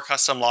all of our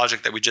custom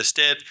logic that we just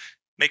did.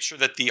 Make sure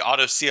that the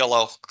auto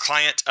CLL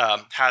client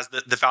has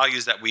the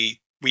values that we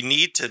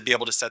need to be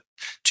able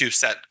to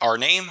set our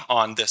name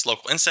on this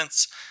local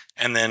instance,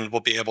 and then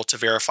we'll be able to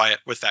verify it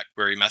with that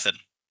query method.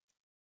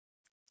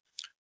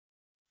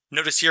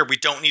 Notice here we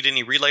don't need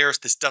any relayers.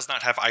 This does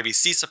not have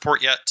IBC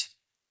support yet.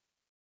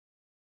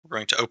 We're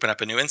going to open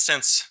up a new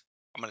instance.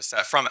 I'm going to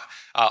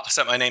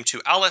set my name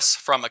to Alice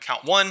from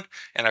account 1,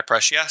 and I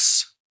press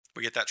yes.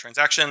 We get that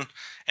transaction,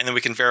 and then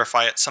we can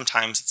verify it.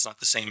 Sometimes it's not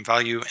the same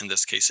value. In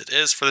this case, it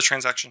is for the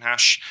transaction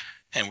hash,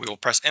 and we will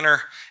press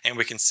enter, and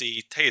we can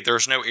see, hey,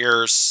 there's no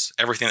errors.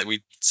 Everything that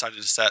we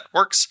decided to set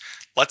works.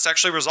 Let's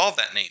actually resolve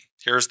that name.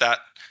 Here's that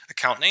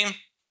account name,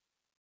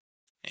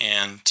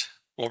 and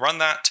we'll run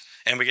that,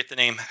 and we get the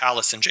name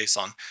Alice in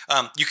JSON.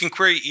 You can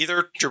query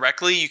either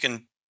directly. You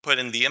can put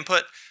in the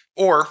input,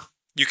 or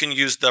you can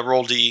use the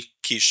roll D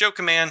keys show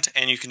command,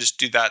 and you can just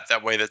do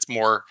that way that's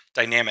more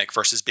dynamic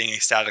versus being a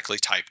statically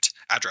typed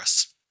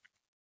address.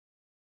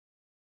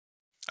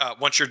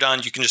 Once you're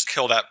done, you can just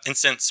kill that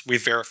instance.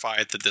 We've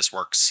verified that this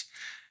works.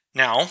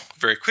 Now,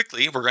 very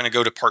quickly, we're going to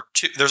go to part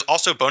 2. There's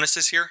also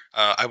bonuses here.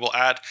 I will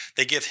add,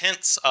 they give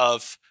hints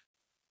of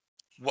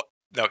what.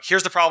 No,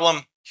 here's the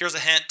problem. Here's a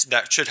hint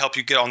that should help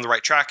you get on the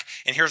right track,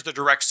 and here's the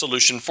direct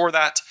solution for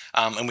that.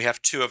 And we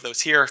have 2 of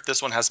those here.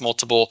 This one has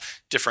multiple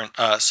different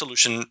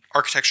solution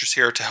architectures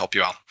here to help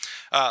you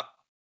out.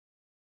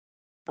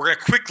 We're going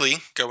to quickly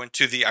go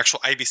into the actual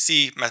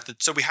IBC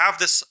method. So we have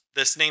this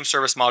name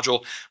service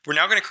module. We're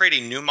now going to create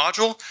a new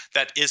module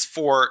that is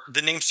for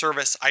the name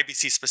service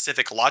IBC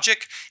specific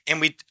logic.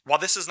 And while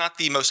this is not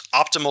the most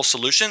optimal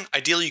solution,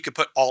 ideally you could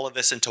put all of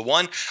this into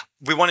one.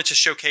 We wanted to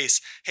showcase,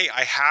 hey,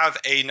 I have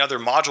another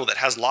module that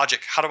has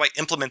logic. How do I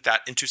implement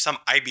that into some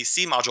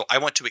IBC module? I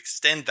want to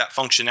extend that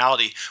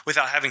functionality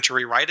without having to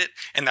rewrite it.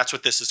 And that's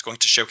what this is going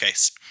to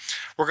showcase.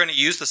 We're going to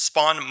use the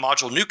spawn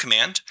module new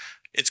command.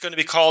 It's going to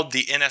be called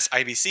the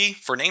NSIBC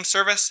for name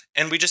service,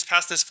 and we just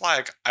passed this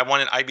flag. I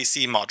want an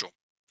IBC module.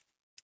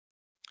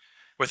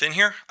 Within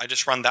here, I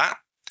just run that,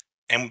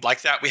 and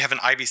like that, we have an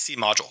IBC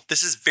module.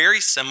 This is very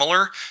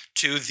similar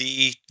to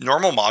the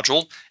normal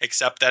module,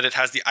 except that it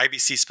has the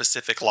IBC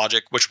specific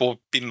logic, which we'll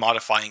be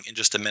modifying in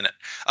just a minute.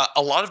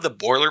 A lot of the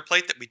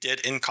boilerplate that we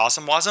did in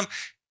CosmWasm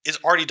is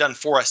already done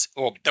for us,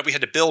 or that we had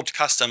to build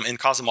custom in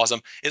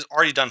CosmWasm is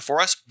already done for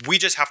us. We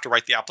just have to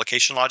write the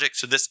application logic.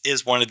 So this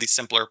is one of the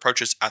simpler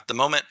approaches at the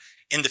moment.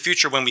 In the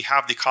future, when we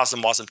have the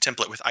CosmWasm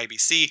template with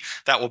IBC,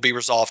 that will be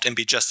resolved and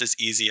be just as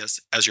easy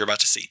as you're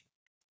about to see.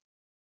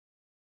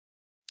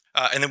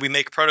 And then we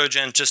make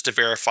protogen just to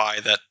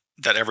verify that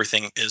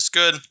everything is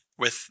good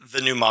with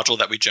the new module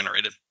that we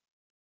generated.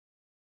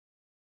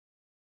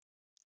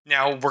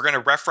 Now we're going to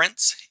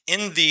reference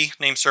in the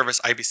name service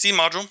IBC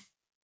module.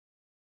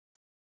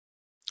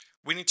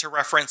 We need to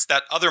reference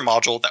that other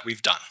module that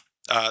we've done,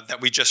 that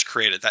we just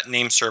created, that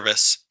name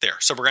service there.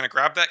 So we're going to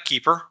grab that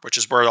keeper, which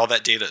is where all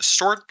that data is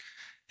stored,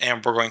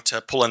 and we're going to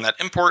pull in that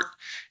import,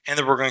 and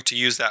then we're going to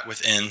use that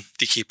within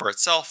the keeper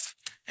itself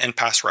and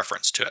pass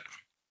reference to it.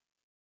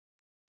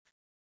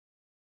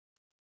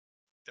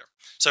 There.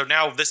 So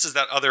now this is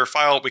that other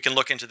file. We can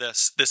look into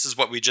this. This is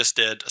what we just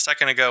did a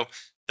second ago.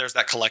 There's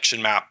that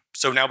collection map.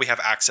 So now we have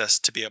access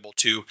to be able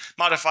to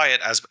modify it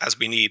as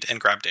we need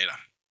and grab data.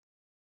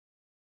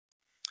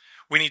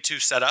 We need to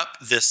set up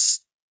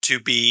this to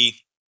be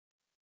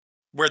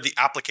where the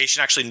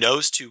application actually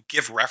knows to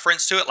give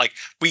reference to it. Like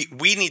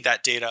we need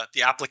that data.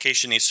 The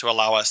application needs to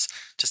allow us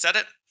to set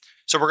it.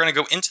 So we're going to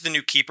go into the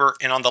new keeper,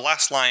 and on the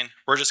last line,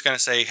 we're just going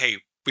to say, hey,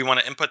 we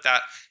want to input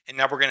that, and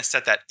now we're going to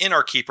set that in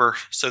our keeper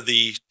so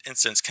the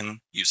instance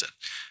can use it.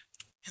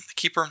 In the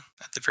keeper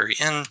at the very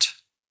end,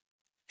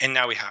 and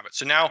now we have it.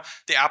 So now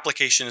the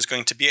application is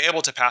going to be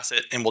able to pass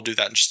it, and we'll do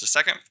that in just a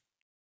second.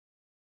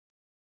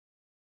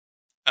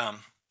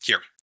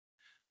 Here.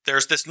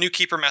 There's this new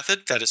keeper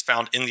method that is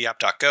found in the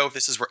app.go.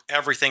 This is where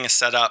everything is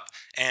set up,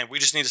 and we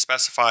just need to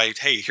specify,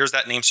 hey, here's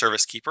that name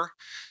service keeper.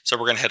 So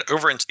we're going to head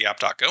over into the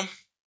app.go.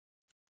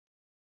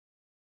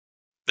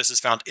 This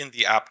is found in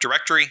the app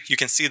directory. You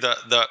can see the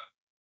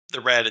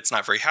red, it's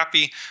not very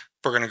happy.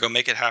 We're going to go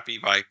make it happy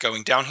by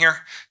going down here.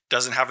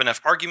 Doesn't have enough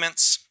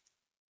arguments.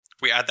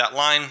 We add that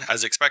line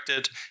as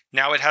expected.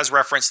 Now it has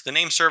referenced the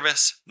name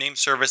service. Name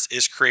service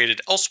is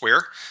created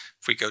elsewhere.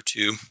 If we go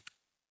to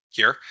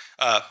here,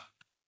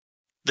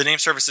 the name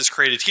service is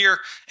created here,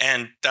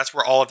 and that's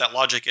where all of that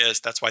logic is.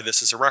 That's why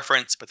this is a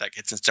reference, but that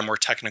gets into more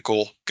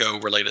technical Go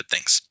related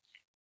things.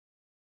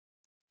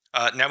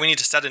 Now we need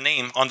to set a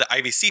name on the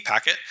IBC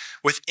packet.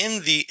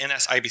 Within the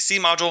NSIBC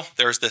module,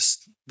 there's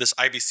this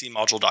IBC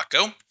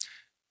module.go.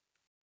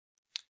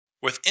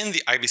 Within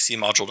the IBC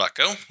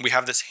module.go, we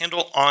have this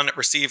handle on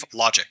receive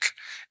logic.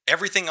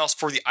 Everything else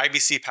for the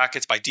IBC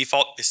packets by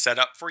default is set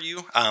up for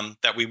you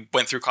that we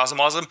went through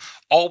CosmWasm.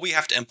 All we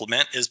have to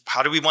implement is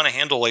how do we want to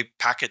handle a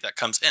packet that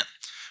comes in?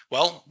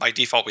 Well, by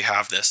default, we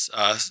have this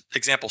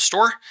example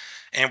store,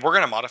 and we're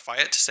going to modify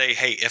it to say,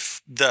 hey,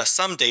 if the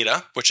sum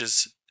data, which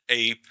is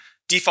a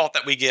default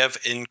that we give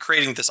in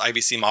creating this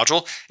IBC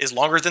module, is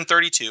longer than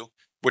 32,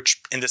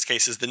 which in this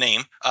case is the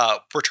name,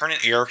 return an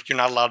error. You're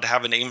not allowed to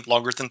have a name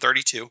longer than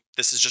 32.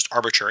 This is just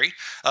arbitrary.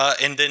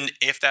 And then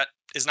if that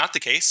is not the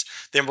case,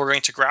 then we're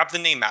going to grab the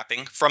name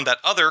mapping from that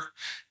other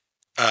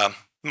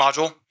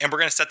module, and we're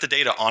going to set the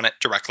data on it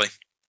directly.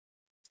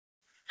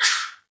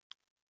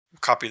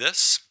 Copy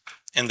this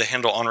in the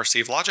handle on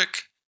receive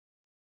logic.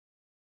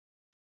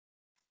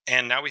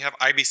 And now we have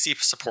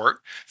IBC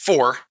support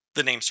for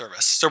the name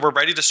service. So we're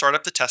ready to start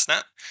up the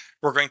testnet.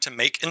 We're going to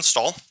make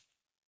install.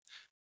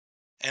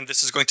 And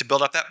this is going to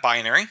build up that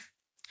binary.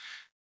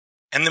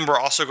 And then we're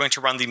also going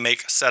to run the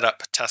make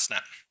setup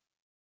testnet.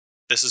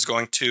 This is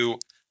going to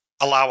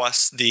allow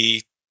us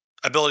the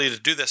ability to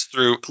do this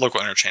through local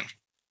interchain.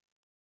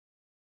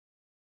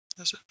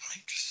 Does it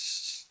make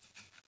sense?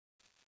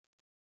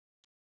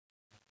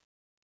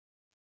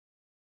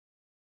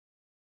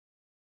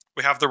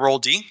 We have the role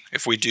D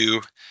if we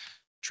do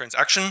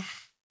transaction,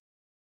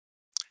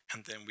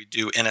 and then we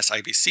do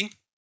NSIBC.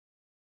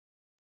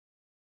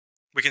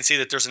 We can see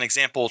that there's an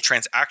example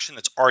transaction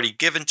that's already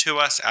given to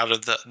us out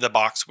of the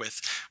box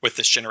with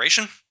this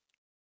generation.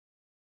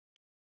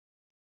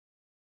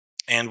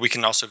 And we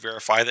can also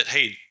verify that,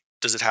 hey,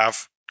 does it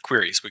have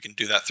queries? We can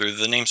do that through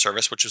the name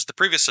service, which is the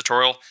previous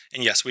tutorial.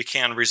 And yes, we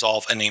can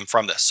resolve a name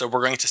from this. So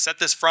we're going to set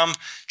this from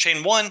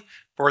chain 1.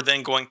 We're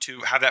then going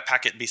to have that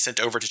packet be sent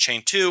over to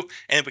chain 2.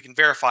 And we can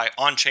verify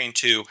on chain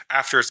 2,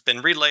 after it's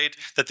been relayed,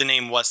 that the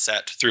name was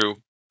set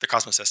through the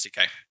Cosmos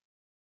SDK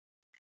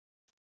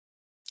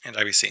and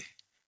IBC.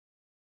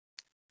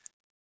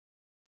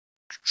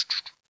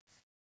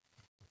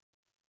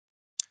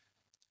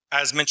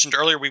 As mentioned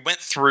earlier, we went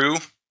through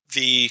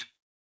the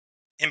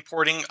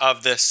importing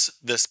of this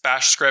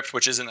bash script,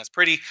 which isn't as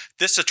pretty.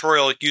 This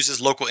tutorial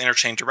uses local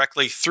interchain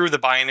directly through the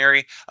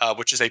binary,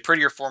 which is a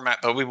prettier format,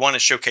 but we want to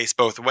showcase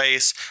both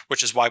ways,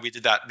 which is why we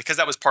did that. Because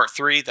that was part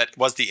 3, that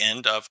was the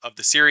end of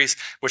the series,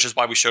 which is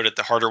why we showed it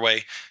the harder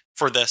way.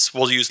 For this,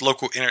 we'll use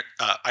local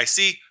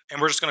IC, and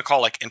we're just going to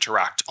call like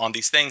interact on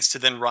these things to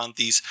then run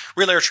these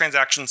relayer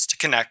transactions to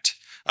connect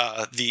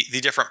the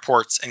different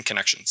ports and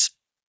connections.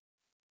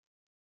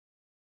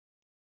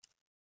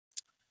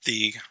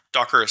 The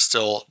Docker is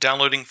still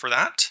downloading for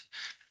that.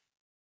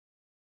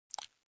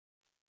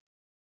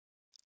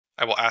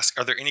 I will ask,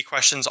 are there any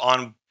questions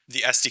on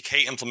the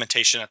SDK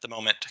implementation at the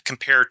moment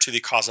compared to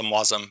the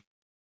CosmWasm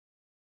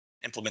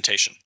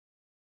implementation?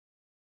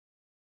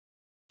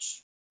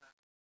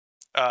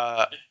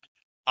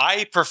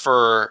 I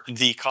prefer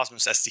the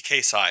Cosmos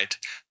SDK side,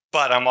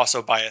 but I'm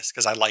also biased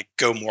because I like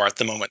Go more at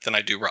the moment than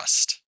I do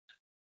Rust.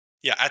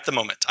 Yeah, at the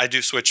moment. I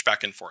do switch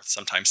back and forth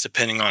sometimes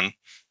depending on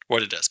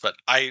what it is, but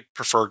I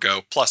prefer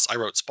Go. Plus, I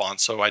wrote Spawn,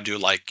 so I do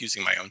like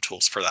using my own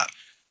tools for that.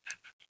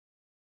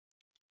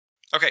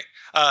 Okay,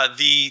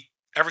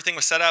 everything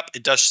was set up.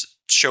 It does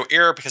show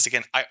error because,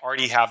 again, I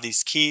already have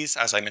these keys,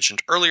 as I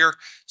mentioned earlier.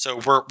 So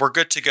we're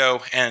good to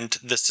go, and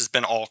this has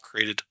been all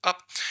created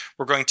up.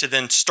 We're going to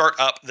then start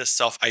up this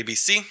self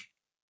IBC.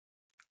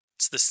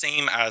 It's the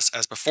same as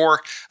before.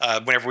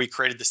 Whenever we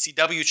created the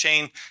CW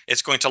chain,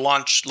 it's going to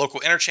launch local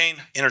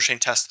interchain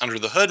test under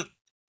the hood,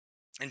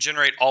 and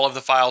generate all of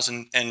the files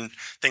and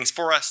things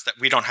for us that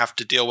we don't have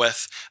to deal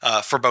with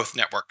for both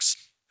networks.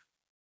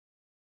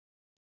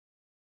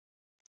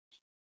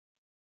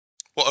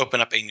 We'll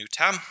open up a new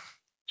tab,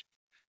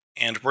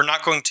 and we're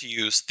not going to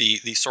use the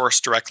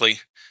source directly.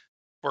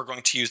 We're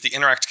going to use the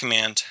interact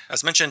command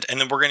as mentioned, and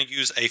then we're going to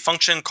use a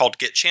function called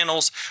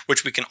getChannels,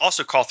 which we can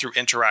also call through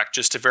interact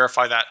just to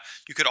verify that.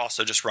 You could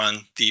also just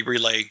run the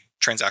relay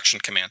transaction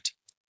command.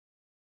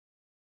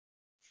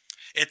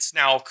 It's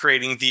now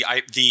creating the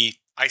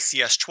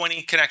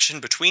ICS-20 connection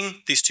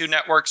between these two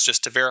networks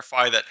just to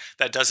verify that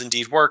that does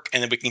indeed work,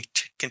 and then we can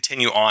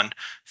continue on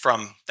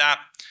from that.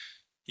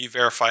 You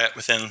verify it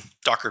within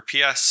Docker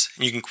PS,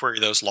 and you can query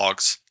those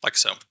logs like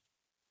so.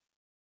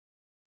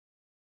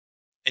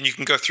 And you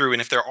can go through,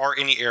 and if there are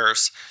any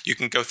errors, you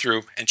can go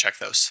through and check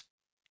those.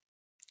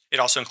 It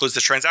also includes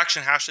the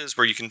transaction hashes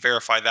where you can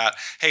verify that,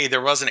 hey,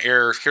 there was an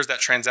error, here's that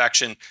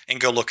transaction,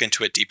 and go look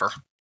into it deeper.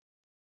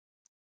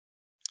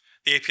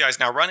 The API is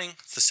now running.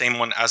 It's the same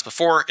one as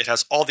before. It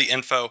has all the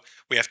info.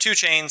 We have two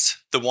chains,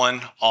 the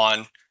one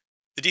on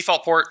the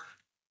default port,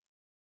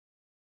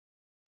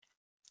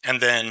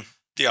 and then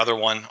the other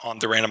one on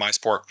the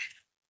randomized port.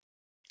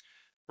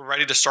 We're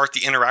ready to start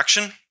the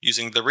interaction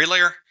using the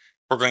relayer.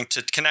 We're going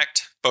to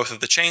connect both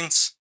of the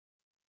chains.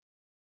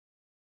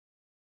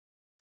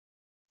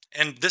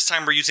 And this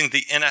time we're using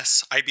the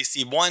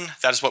NSIBC1.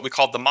 That is what we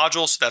call the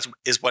module, so that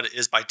is what it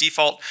is by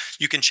default.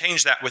 You can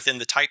change that within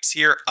the types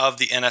here of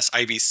the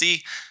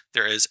NSIBC.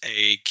 There is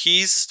a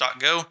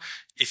keys.go.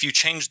 If you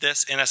change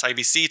this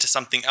NSIBC to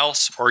something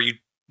else, or you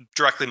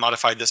directly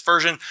modified this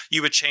version,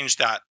 you would change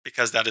that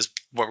because that is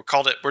what we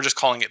called it. We're just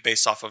calling it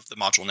based off of the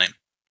module name.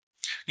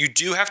 You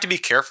do have to be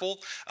careful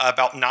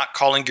about not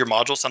calling your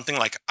module something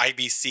like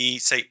IBC.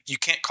 Say you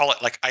can't call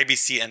it like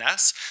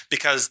IBCNS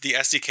because the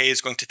SDK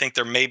is going to think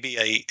there may be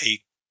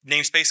a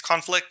namespace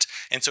conflict,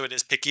 and so it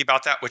is picky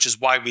about that, which is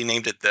why we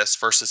named it this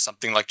versus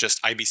something like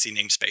just IBC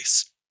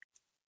namespace.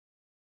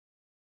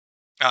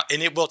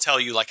 And it will tell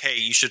you like, hey,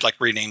 you should like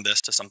rename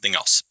this to something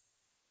else.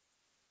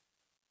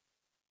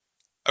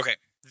 Okay,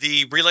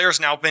 the relayer has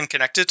now been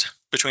connected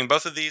between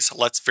both of these.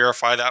 Let's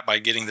verify that by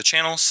getting the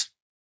channels.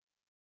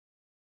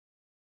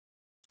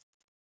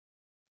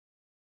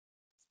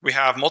 We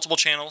have multiple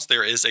channels.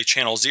 There is a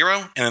channel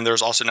 0, and then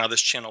there's also now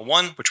this channel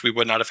 1, which we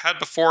would not have had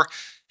before,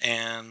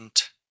 and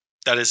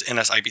that is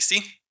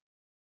NSIBC.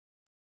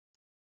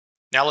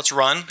 Now let's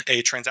run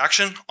a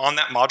transaction on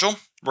that module.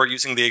 We're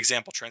using the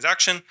example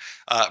transaction.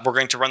 We're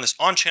going to run this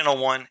on channel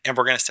 1, and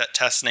we're going to set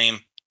test name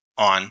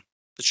on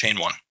the chain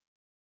 1.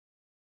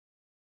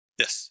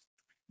 This.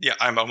 Yeah,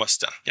 I'm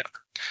almost done. Yeah,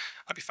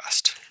 I'll be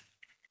fast.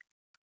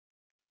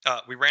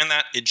 We ran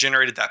that. It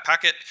generated that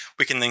packet.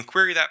 We can then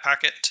query that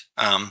packet.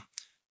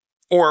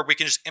 Or we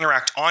can just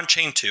interact on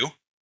chain 2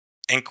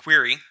 and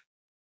query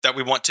that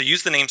we want to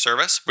use the name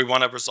service. We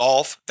want to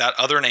resolve that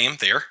other name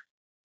there.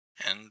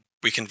 And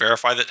we can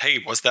verify that, hey,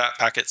 was that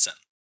packet sent?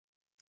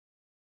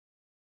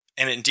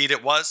 And indeed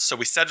it was. So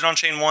we set it on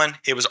chain 1.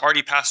 It was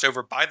already passed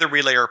over by the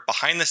relayer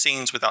behind the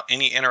scenes without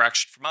any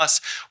interaction from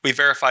us. We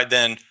verified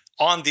then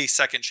on the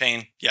second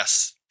chain,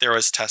 yes, there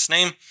was test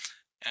name.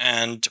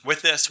 And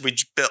with this, we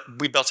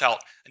built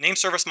out a name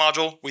service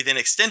module. We then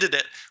extended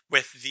it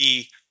with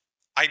the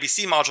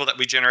IBC module that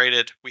we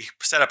generated. We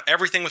set up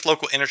everything with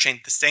local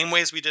interchain the same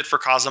way as we did for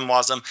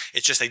CosmWasm.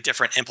 It's just a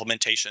different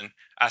implementation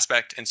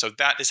aspect. And so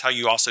that is how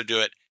you also do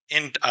it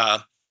in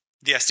the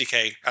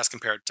SDK as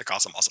compared to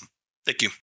CosmWasm. Thank you.